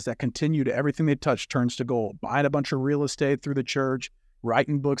these guys that continue to, everything they touch turns to gold, buying a bunch of real estate through the church,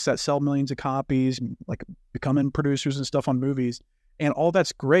 writing books that sell millions of copies, like becoming producers and stuff on movies. And all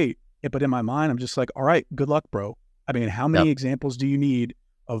that's great. But in my mind, I'm just like, all right, good luck, bro. I mean, how many examples do you need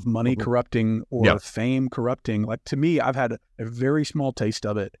of money corrupting or fame corrupting? Like, to me, I've had a very small taste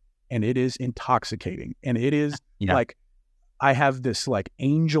of it, and it is intoxicating. And it is like, I have this, like,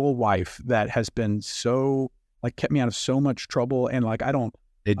 angel wife that has been so, like, kept me out of so much trouble. And, like,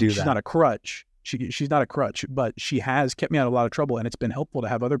 she's not a crutch. She's not a crutch, but she has kept me out of a lot of trouble. And it's been helpful to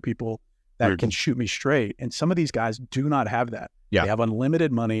have other people that can shoot me straight. And some of these guys do not have that. They have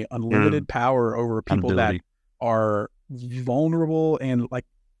unlimited money, unlimited power over people that are vulnerable. And, like,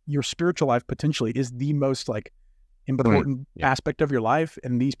 your spiritual life potentially is the most, like, important aspect of your life,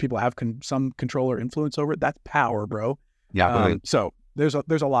 and these people have some control or influence over it. That's power, bro. So there's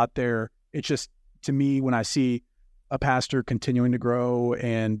a lot there. It's just, to me, when I see a pastor continuing to grow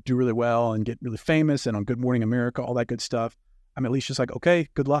and do really well and get really famous and on Good Morning America, all that good stuff, I'm at least just like, okay,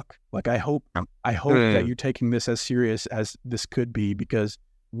 good luck. Like, I hope that you're taking this as serious as this could be, because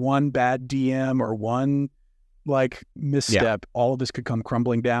one bad DM or one, like, misstep, all of this could come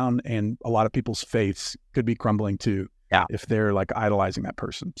crumbling down, and a lot of people's faiths could be crumbling too, if they're, like, idolizing that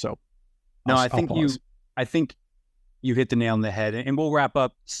person. So I think you hit the nail on the head, and we'll wrap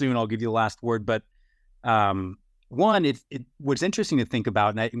up soon. I'll give you the last word, but one, what's interesting to think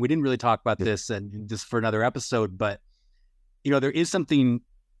about, and we didn't really talk about this, and just for another episode, but, you know, there is something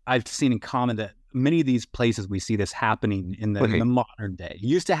I've seen in common, that many of these places we see this happening in the modern day. It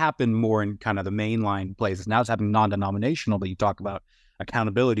used to happen more in kind of the mainline places. Now it's happening non-denominational, but you talk about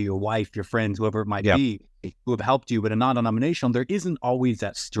accountability, your wife, your friends, whoever it might be, who have helped you. But a non-denominational, there isn't always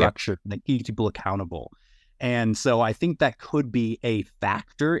that structure that keeps people accountable. And so I think that could be a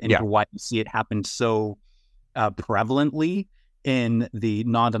factor in why you see it happen so prevalently in the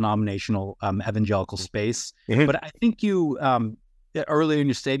non-denominational evangelical space. But I think you... earlier in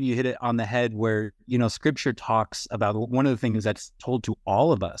your statement, you hit it on the head, where, you know, Scripture talks about one of the things that's told to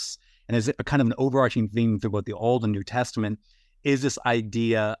all of us, and is a kind of an overarching theme through both the Old and New Testament, is this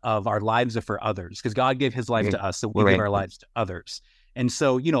idea of our lives are for others, because God gave His life to us, so we give our lives to others. And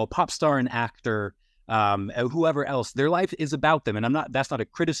so, you know, a pop star, an actor, whoever else, their life is about them. And that's not a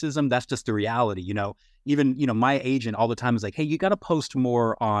criticism. That's just the reality. You know, even, you know, my agent all the time is like, hey, you got to post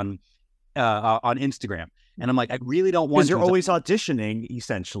more on Instagram. And I'm like, I really don't want to. Because you're always auditioning,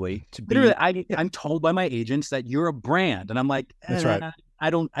 essentially, to be. Literally, I'm told by my agents that you're a brand. And I'm like, that's right.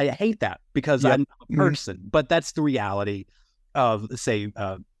 I hate that, because I'm a person. But that's the reality of, say,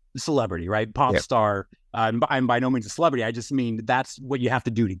 celebrity, right? Pop star. I'm by no means a celebrity. I just mean that's what you have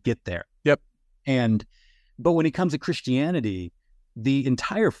to do to get there. But when it comes to Christianity, the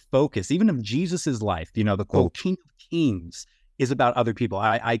entire focus, even of Jesus's life, you know, the quote, King of Kings, is about other people.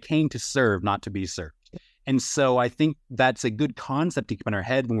 I came to serve, not to be served. And so I think that's a good concept to keep in our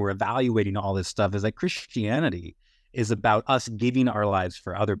head when we're evaluating all this stuff, is that Christianity is about us giving our lives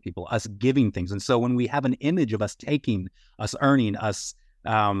for other people, us giving things. And so when we have an image of us taking, us earning, us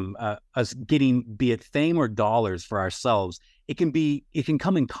us getting, be it fame or dollars for ourselves, it can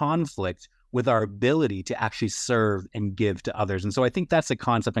come in conflict with our ability to actually serve and give to others. And so I think that's a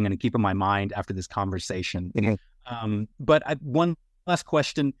concept I'm going to keep in my mind after this conversation. But one last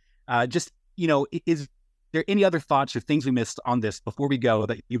question, is there any other thoughts or things we missed on this before we go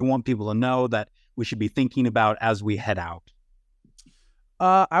that you want people to know that we should be thinking about as we head out?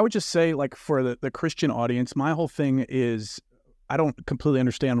 I would just say, like, for the Christian audience, my whole thing is I don't completely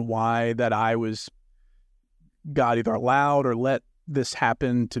understand why that God either allowed or let this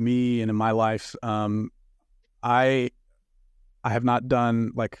happen to me and in my life. I have not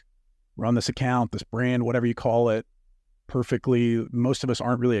done, like, run this account, this brand, whatever you call it, perfectly. Most of us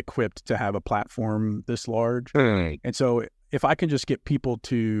aren't really equipped to have a platform this large. And so if I can just get people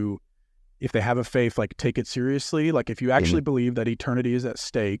to, if they have a faith, like, take it seriously, like, if you actually believe that eternity is at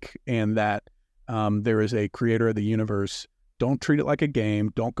stake and that there is a creator of the universe, don't treat it like a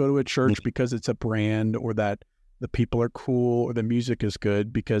game. Don't go to a church because it's a brand or that the people are cool or the music is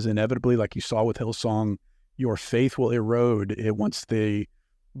good, because inevitably, like you saw with Hillsong, your faith will erode it once the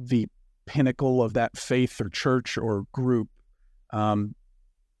pinnacle of that faith or church or group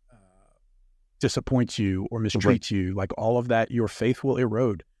disappoints you or mistreats you. Like, all of that, your faith will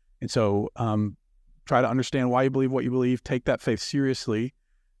erode. And so try to understand why you believe what you believe, take that faith seriously,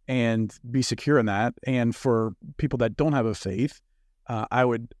 and be secure in that. And for people that don't have a faith, I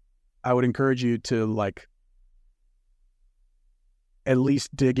would encourage you to, like, at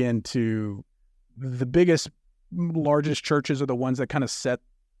least dig into the biggest, largest churches are the ones that kind of set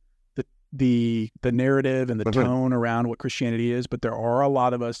the narrative and the tone around what Christianity is. But there are a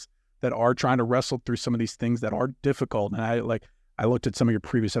lot of us that are trying to wrestle through some of these things that are difficult. And I looked at some of your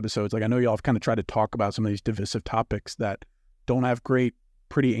previous episodes. Like, I know y'all have kind of tried to talk about some of these divisive topics that don't have great,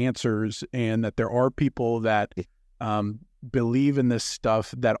 pretty answers, and that there are people that believe in this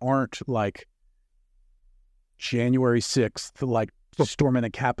stuff that aren't, like, January 6th, like, storming the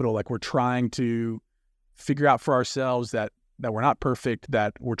Capitol. Like, we're trying to figure out for ourselves that we're not perfect,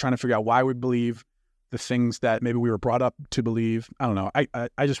 that we're trying to figure out why we believe the things that maybe we were brought up to believe. I don't know.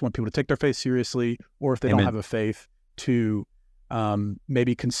 I just want people to take their faith seriously, or if they don't have a faith, to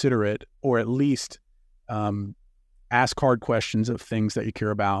maybe consider it, or at least ask hard questions of things that you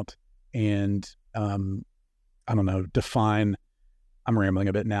care about, and I don't know, define. I'm rambling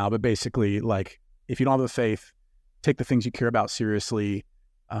a bit now, but basically, like, if you don't have a faith, take the things you care about seriously.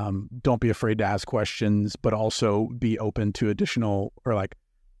 Don't be afraid to ask questions, but also be open to additional, or, like,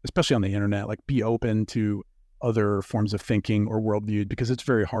 especially on the internet, like, be open to other forms of thinking or worldview, because it's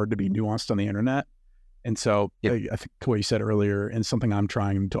very hard to be nuanced on the internet. And so I think what you said earlier, and something I'm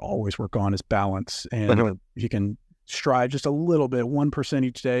trying to always work on, is balance. And if you can strive just a little bit, 1%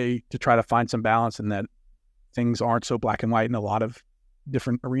 each day, to try to find some balance, and that things aren't so black and white in a lot of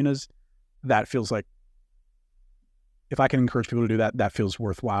different arenas, that feels like, if I can encourage people to do that, that feels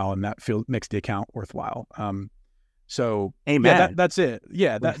worthwhile, and that makes the account worthwhile. So amen. Yeah, that's it.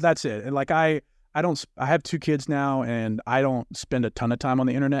 Yeah, that's it. And, like, I have 2 kids now, and I don't spend a ton of time on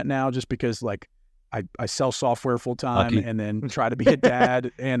the internet now, just because, like, I sell software full time, and then try to be a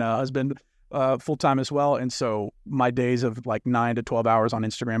dad and a husband full time as well. And so my days of, like, 9 to 12 hours on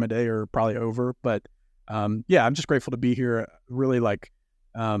Instagram a day are probably over. But yeah, I'm just grateful to be here. Really, like,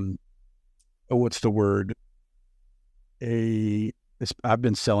 what's the word? I've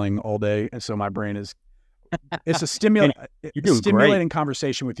been selling all day, and so my brain is, it's a stimulating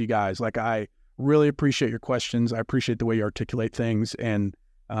conversation with you guys. Like, I really appreciate your questions. I appreciate the way you articulate things, and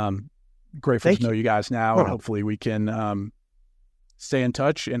grateful to know you guys now. And hopefully we can stay in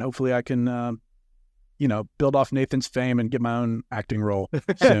touch, and hopefully I can build off Nathan's fame and get my own acting role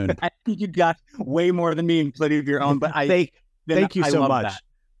soon. I think you got way more than me and plenty of your own, but thank you so much. That.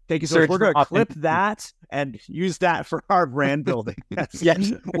 Thank you so much. We're going to clip that and use that for our brand building.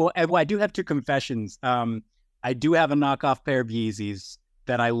 Yes. Well, I do have 2 confessions. I do have a knockoff pair of Yeezys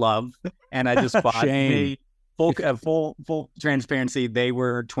that I love, and I just bought. Full transparency, they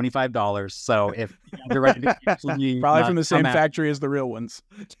were $25. So if they're ready to probably from the same factory as the real ones.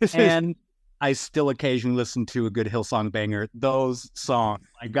 And I still occasionally listen to a good Hillsong banger. Those songs,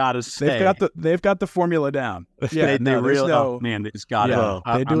 I gotta say, they've got the formula down. Yeah, they really. Oh man, they just got it.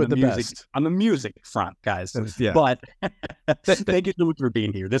 They do it the best on the music front, guys. Yeah. But thank you so much for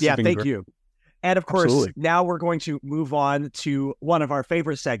being here. Thank you. And of course, now we're going to move on to one of our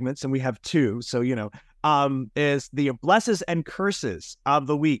favorite segments, and we have 2. So, is the blesses and curses of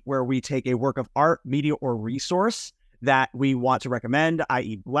the week, where we take a work of art, media, or resource that we want to recommend,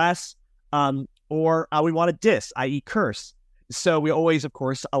 i.e. bless, or we want to diss, i.e. curse. So we always, of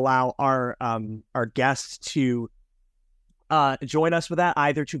course, allow our guests to join us with that,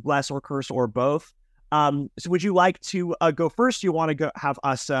 either to bless or curse or both. So would you like to go first? You want to go have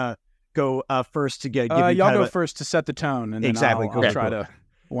us go first to give you y'all go first to set the tone, and then I'll try to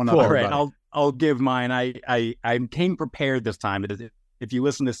one up everybody. All right, I'll give mine. I came prepared this time. If you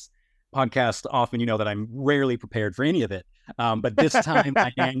listen to this podcast often, you know that I'm rarely prepared for any of it. But this time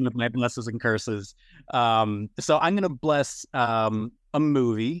I am with my blessings and curses. So I'm going to bless a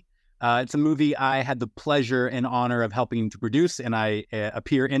movie. It's a movie I had the pleasure and honor of helping to produce, and I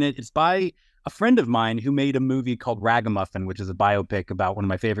appear in it. It's by a friend of mine who made a movie called Ragamuffin, which is a biopic about one of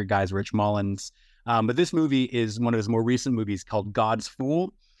my favorite guys, Rich Mullins. But this movie is one of his more recent movies called God's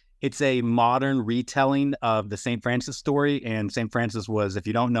Fool. It's a modern retelling of the St. Francis story, and St. Francis was, if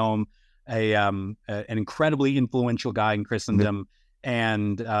you don't know him, an incredibly influential guy in Christendom.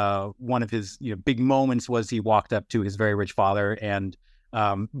 And one of his big moments was he walked up to his very rich father and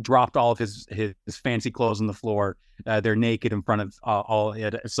dropped all of his fancy clothes on the floor. They're naked in front of all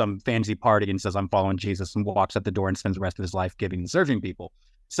at some fancy party, and says, "I'm following Jesus," and walks out the door and spends the rest of his life giving and serving people.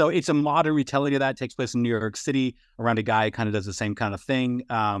 So it's a modern retelling of that. It takes place in New York City around a guy who kind of does the same kind of thing.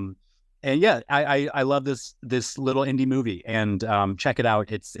 And yeah, I love this little indie movie, and check it out.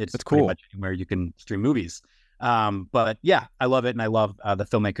 It's pretty much anywhere you can stream movies. But yeah, I love it, and I love the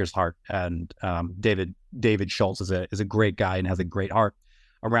filmmaker's heart. And David Schultz is a great guy and has a great heart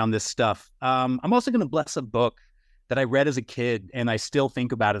around this stuff. I'm also going to bless a book that I read as a kid, and I still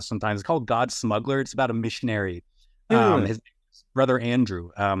think about it sometimes. It's called God's Smuggler. It's about a missionary. His brother Andrew,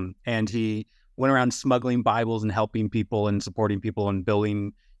 and he went around smuggling Bibles and helping people and supporting people and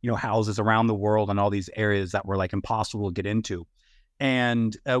building houses around the world in all these areas that were like impossible to get into.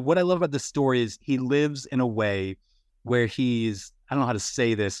 And what I love about this story is he lives in a way where I don't know how to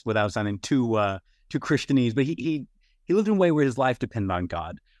say this without sounding too Christianese, but he lived in a way where his life depended on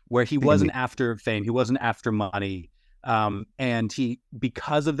God, where he wasn't after fame, he wasn't after money, and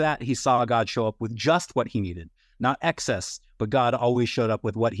because of that, he saw God show up with just what he needed, not excess, but God always showed up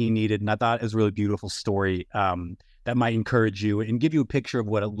with what he needed. And I thought it was a really beautiful story that might encourage you and give you a picture of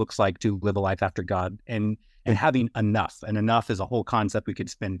what it looks like to live a life after God and having enough. And enough is a whole concept we could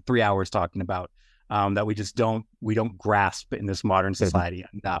spend 3 hours talking about, that we don't grasp in this modern society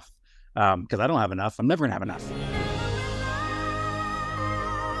enough. Because I don't have enough. I'm never gonna have enough.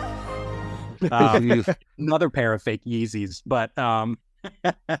 Another pair of fake Yeezys, but I'm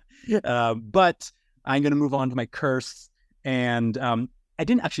going to move on to my curse. And I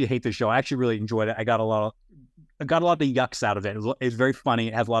didn't actually hate this show. I actually really enjoyed it. I got a lot of yucks out of it. It's very funny.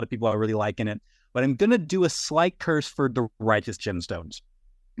 It has a lot of people I really like in it. But I'm going to do a slight curse for The Righteous Gemstones.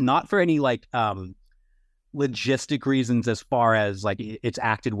 Not for any logistic reasons as far as it's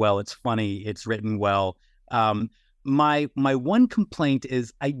acted well, it's funny, it's written well. My one complaint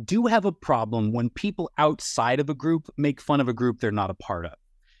is I do have a problem when people outside of a group make fun of a group they're not a part of.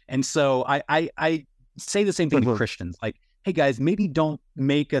 And so I say the same thing to Christians, like, hey guys, maybe don't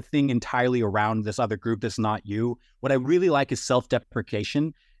make a thing entirely around this other group that's not you. What I really like is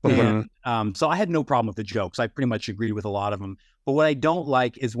self-deprecation. And so I had no problem with the jokes. I pretty much agreed with a lot of them. But what I don't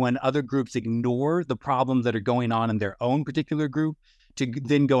like is when other groups ignore the problems that are going on in their own particular group to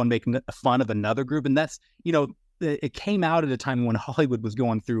then go and make fun of another group. And that's, it came out at a time when Hollywood was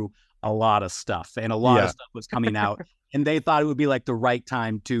going through a lot of stuff, and a lot of stuff was coming out, and they thought it would be like the right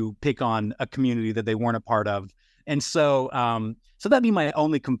time to pick on a community that they weren't a part of. And so, so that'd be my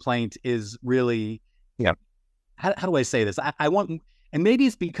only complaint is really, how do I say this? I want, and maybe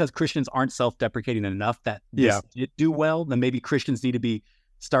it's because Christians aren't self-deprecating enough that this did do well. Then maybe Christians need to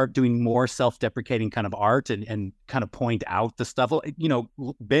start doing more self-deprecating kind of art and kind of point out the stuff.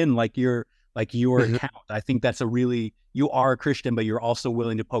 Ben, like your account, I think that's you are a Christian, but you're also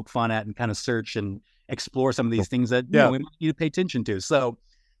willing to poke fun at and kind of search and explore some of these things that we might need to pay attention to. So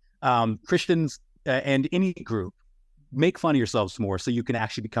Christians and any group, make fun of yourselves more so you can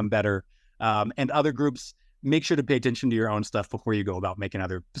actually become better. And other groups, make sure to pay attention to your own stuff before you go about making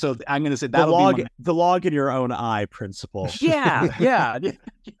other. So I'm going to say the log in your own eye principle. Yeah,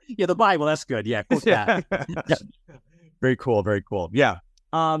 the Bible. That's good. Yeah, quote that. Very cool. Very cool. Yeah.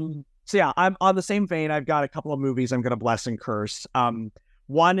 So yeah, I'm on the same vein. I've got a couple of movies I'm going to bless and curse.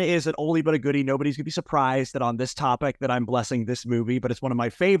 One is an oldie but a goodie. Nobody's going to be surprised that on this topic that I'm blessing this movie, but it's one of my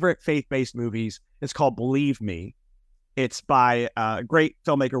favorite faith-based movies. It's called Believe Me. It's by great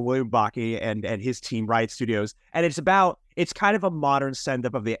filmmaker William Bakke and his team, Riot Studios. And it's kind of a modern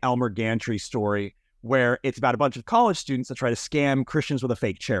send-up of the Elmer Gantry story, where it's about a bunch of college students that try to scam Christians with a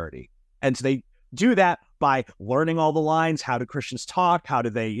fake charity. And so they do that by learning all the lines. How do Christians talk? How do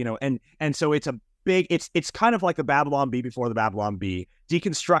they, and so it's big. It's kind of like the Babylon Bee before the Babylon Bee,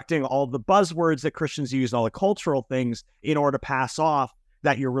 deconstructing all the buzzwords that Christians use and all the cultural things in order to pass off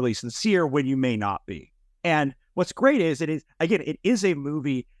that you're really sincere when you may not be. And what's great is it is a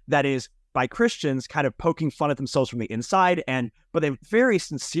movie that is by Christians kind of poking fun at themselves from the inside, but they're very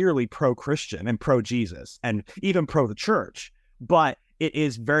sincerely pro-Christian and pro-Jesus and even pro the church. But it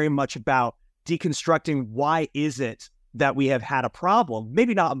is very much about deconstructing why is it that we have had a problem,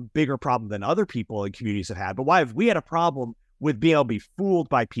 maybe not a bigger problem than other people in communities have had, but why have we had a problem with being able to be fooled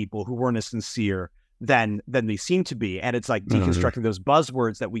by people who weren't as sincere than they seem to be? And it's like deconstructing those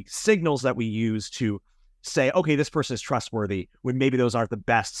buzzwords signals that we use to say, okay, this person is trustworthy, when maybe those aren't the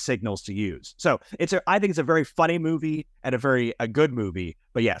best signals to use. So I think it's a very funny movie and a good movie.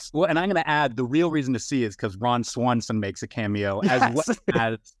 But yes. Well, and I'm going to add, the real reason to see is because Ron Swanson makes a cameo, as well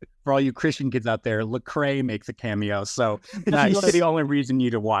as, for all you Christian kids out there, Lecrae makes a cameo. So that's the only reason you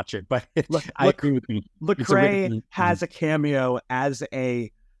to watch it. But I agree with you. Lecrae has a cameo as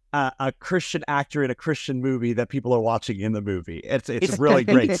a Christian actor in a Christian movie that people are watching in the movie. It's really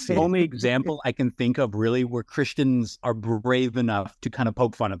great. It's the only example I can think of really where Christians are brave enough to kind of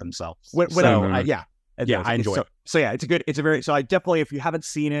poke fun of themselves. I enjoy it. So I definitely, if you haven't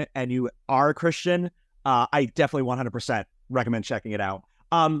seen it and you are a Christian, I definitely 100% recommend checking it out.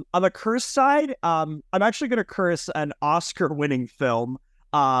 On the curse side, I'm actually going to curse an Oscar-winning film,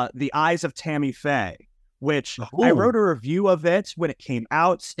 The Eyes of Tammy Faye, which I wrote a review of it when it came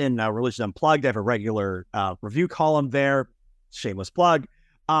out in Religion Unplugged. I have a regular review column there. Shameless plug.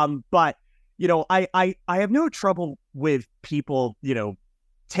 But, I have no trouble with people,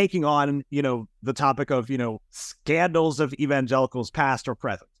 taking on, the topic of, scandals of evangelicals past or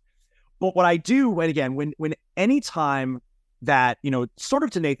present. But what I do, when any time that, sort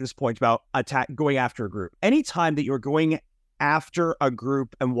of to Nathan's point about going after a group, anytime that you're going after a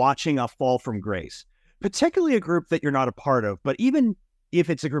group and watching a fall from grace, particularly a group that you're not a part of, but even if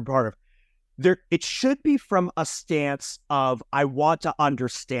it's a group part of, it should be from a stance of, I want to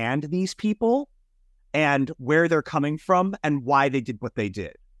understand these people and where they're coming from and why they did what they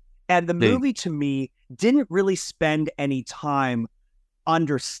did. And the movie, to me, didn't really spend any time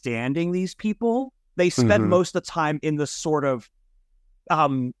understanding these people. They spent most of the time in the sort of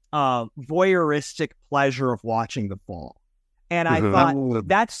voyeuristic pleasure of watching the fall. And I thought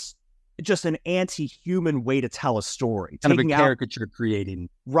that's just an anti-human way to tell a story. Kind of a caricature creating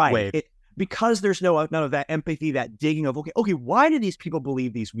way. Because there's none of that empathy, that digging of, okay, why do these people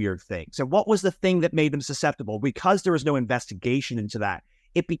believe these weird things? And what was the thing that made them susceptible? Because there was no investigation into that,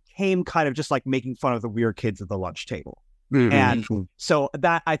 it became kind of just like making fun of the weird kids at the lunch table. And so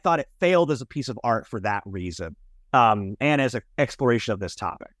that, I thought it failed as a piece of art for that reason, and as an exploration of this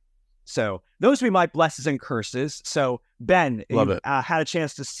topic. So those would be my blesses and curses. So Ben, you had a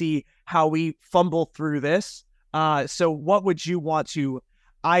chance to see how we fumble through this. So what would you want to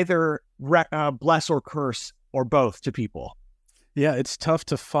either bless or curse, or both, to people? Yeah, it's tough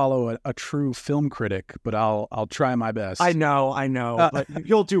to follow a true film critic, but I'll try my best. I know, but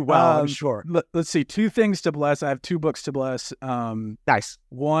you'll do well, I'm sure. Let's see, 2 things to bless. I have 2 books to bless. Nice.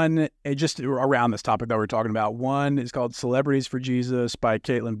 One, just around this topic that we're talking about. One is called Celebrities for Jesus by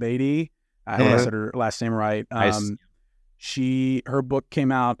Caitlin Beatty. I hope I said her last name right. Nice. Her book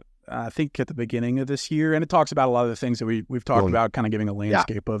came out, I think, at the beginning of this year, and it talks about a lot of the things that we've talked about, kind of giving a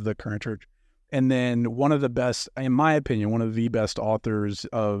landscape of the current church. And then one of the best, in my opinion, one of the best authors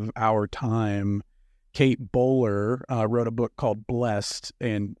of our time, Kate Bowler, wrote a book called Blessed.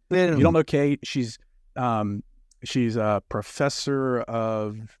 And if you don't know Kate, she's a professor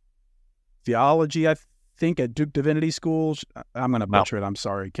of theology, I think, at Duke Divinity School. I'm going to butcher it. I'm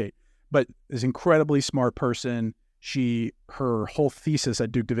sorry, Kate. But is an incredibly smart person. Her whole thesis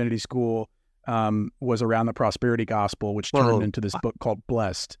at Duke Divinity School was around the prosperity gospel, which turned into this book called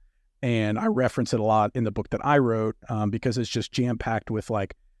Blessed. And I reference it a lot in the book that I wrote because it's just jam-packed with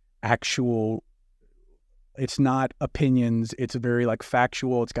like actual, it's not opinions. It's very like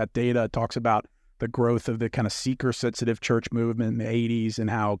factual. It's got data. It talks about the growth of the kind of seeker-sensitive church movement in the 80s and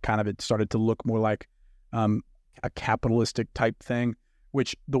how kind of it started to look more like a capitalistic type thing,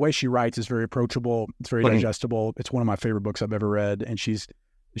 which the way she writes is very approachable. It's very digestible. It's one of my favorite books I've ever read. And she's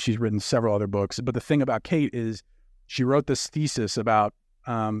written several other books. But the thing about Kate is she wrote this thesis about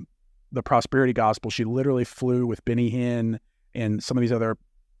the prosperity gospel. She literally flew with Benny Hinn and some of these other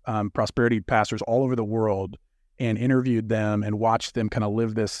prosperity pastors all over the world and interviewed them and watched them kind of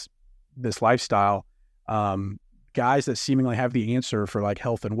live this lifestyle. Guys that seemingly have the answer for like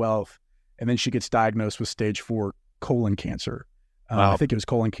health and wealth. And then she gets diagnosed with stage 4 colon cancer. I think it was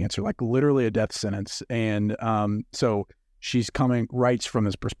colon cancer, like literally a death sentence. And so she's writes from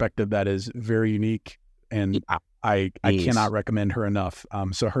this perspective that is very unique, and I cannot recommend her enough.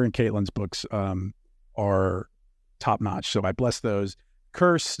 So her and Caitlin's books are top notch. So I bless those.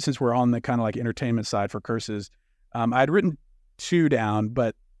 Curse, since we're on the kind of like entertainment side for curses, I'd written 2 down,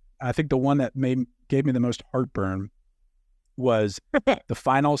 but I think the one that gave me the most heartburn was the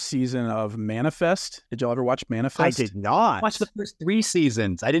final season of Manifest. Did y'all ever watch Manifest? I did not. I watched the first 3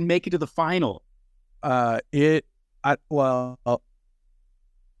 seasons. I didn't make it to the final. It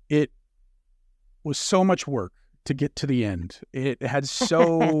was so much work to get to the end. It had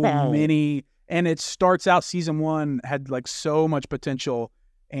so many, and it starts out, season 1 had like so much potential,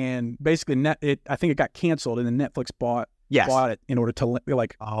 and basically I think it got canceled, and then Netflix bought it in order to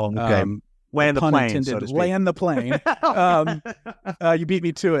like land the plane, so to speak. Land the plane. You beat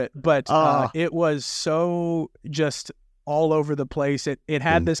me to it, but it was so just all over the place. It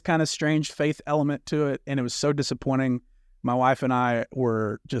had this kind of strange faith element to it, and it was so disappointing. My wife and I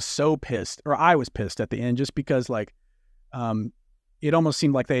were just so pissed, or I was pissed at the end, just because like it almost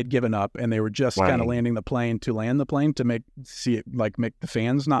seemed like they had given up, and they were just kind of landing the plane to make the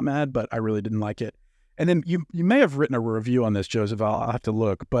fans not mad. But I really didn't like it. And then you may have written a review on this, Joseph. I'll have to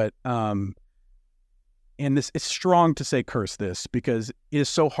look, but and it's strong to say curse this, because it is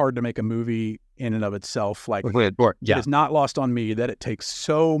so hard to make a movie in and of itself. Like it is not lost on me that it takes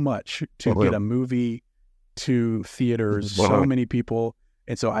so much to get a movie to theaters, so many people.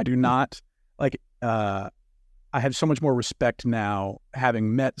 And so I do not I have so much more respect now,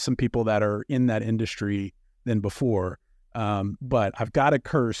 having met some people that are in that industry, than before. But I've got to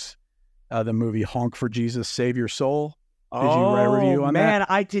curse the movie Honk for Jesus, Save Your Soul. Did you write a review on that? Man,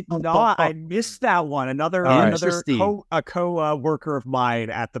 I did not. I missed that one. Another co-worker of mine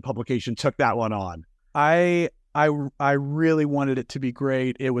at the publication took that one on. I really wanted it to be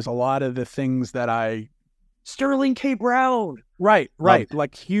great. It was a lot of the things that Sterling K. Brown. Right.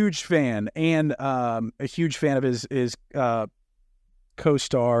 Like huge fan, and a huge fan of his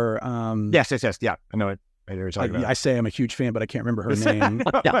co-star. Yes. Yeah, I know it. I say I'm a huge fan, but I can't remember her name.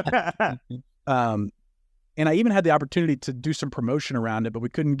 And I even had the opportunity to do some promotion around it, but we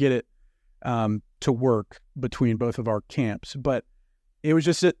couldn't get it to work between both of our camps. But it was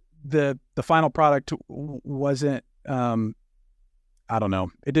just the final product wasn't. I don't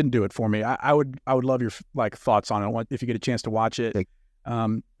know. It didn't do it for me. I would love your thoughts on it if you get a chance to watch it.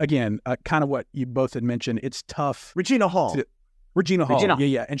 Again, kind of what you both had mentioned. It's tough. Regina Hall.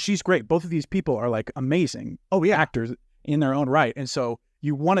 Yeah, and she's great. Both of these people are like amazing. Actors in their own right, and so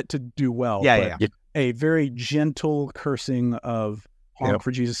you want it to do well. Yeah. A very gentle cursing of Honk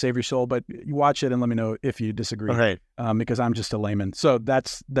for Jesus, Save Your Soul. But you watch it and let me know if you disagree. Okay. Because I'm just a layman. So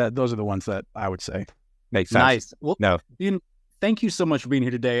those are the ones that I would say. Makes sense. Nice. Well, Ian, thank you so much for being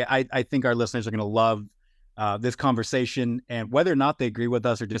here today. I think our listeners are going to love this conversation, and whether or not they agree with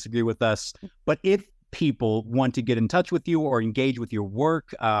us or disagree with us. But if people want to get in touch with you or engage with your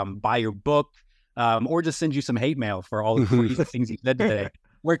work, buy your book, or just send you some hate mail for all the crazy things you said today,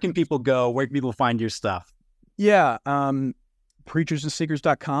 where can people go? Where can people find your stuff? Yeah.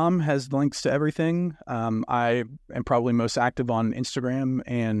 preachersandsneakers.com has links to everything. I am probably most active on Instagram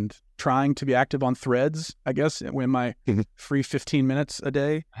and trying to be active on Threads, I guess, when my free 15 minutes a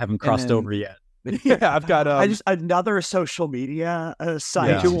day. I haven't crossed over yet. Yeah, I've got another social media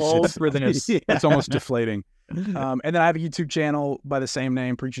site. Too old for this. It's almost deflating. And then I have a YouTube channel by the same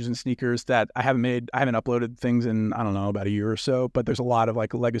name, Preachers and Sneakers, that I haven't uploaded things in, I don't know, about a year or so, but there's a lot of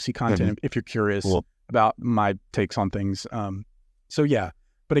like legacy content if you're curious about my takes on things. So yeah,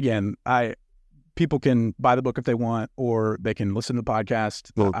 but again, people can buy the book if they want, or they can listen to the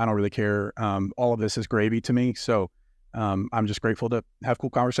podcast. I don't really care. All of this is gravy to me. So I'm just grateful to have cool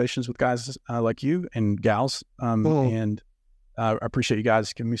conversations with guys like you and gals. And I appreciate you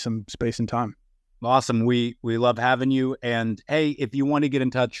guys giving me some space and time. Awesome. We love having you. And hey, if you want to get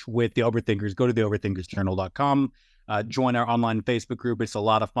in touch with the Overthinkers, go to theoverthinkersjournal.com. Join our online Facebook group. It's a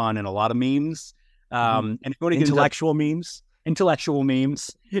lot of fun and a lot of memes. And if you want to get intellectual memes,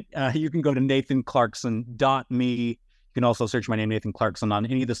 you can go to nathanclarkson.me. You can also search my name, Nathan Clarkson, on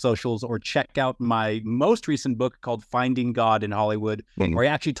any of the socials, or check out my most recent book called Finding God in Hollywood, where I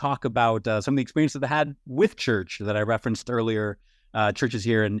actually talk about some of the experiences that I had with church that I referenced earlier, churches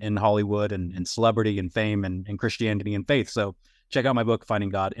here in Hollywood, and celebrity and fame and Christianity and faith. So check out my book,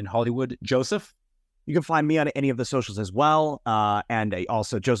 Finding God in Hollywood. Joseph? You can find me on any of the socials as well. And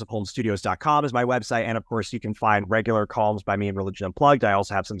also josephholmstudios.com is my website. And of course, you can find regular columns by me in Religion Unplugged. I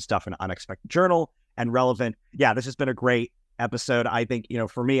also have some stuff in Unexpected Journal and Relevant. Yeah, this has been a great episode. I think,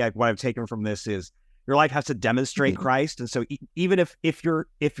 for me, what I've taken from this is your life has to demonstrate Christ. And so even if your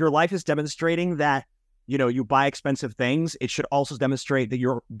life is demonstrating that you buy expensive things, it should also demonstrate that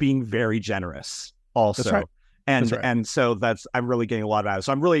you're being very generous also. That's right. And so I'm really getting a lot out of it.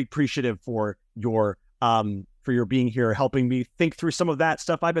 So I'm really appreciative for your being here, helping me think through some of that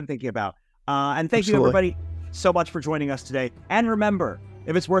stuff I've been thinking about. And thank you everybody so much for joining us today. And remember,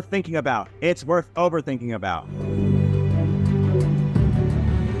 if it's worth thinking about, it's worth overthinking about.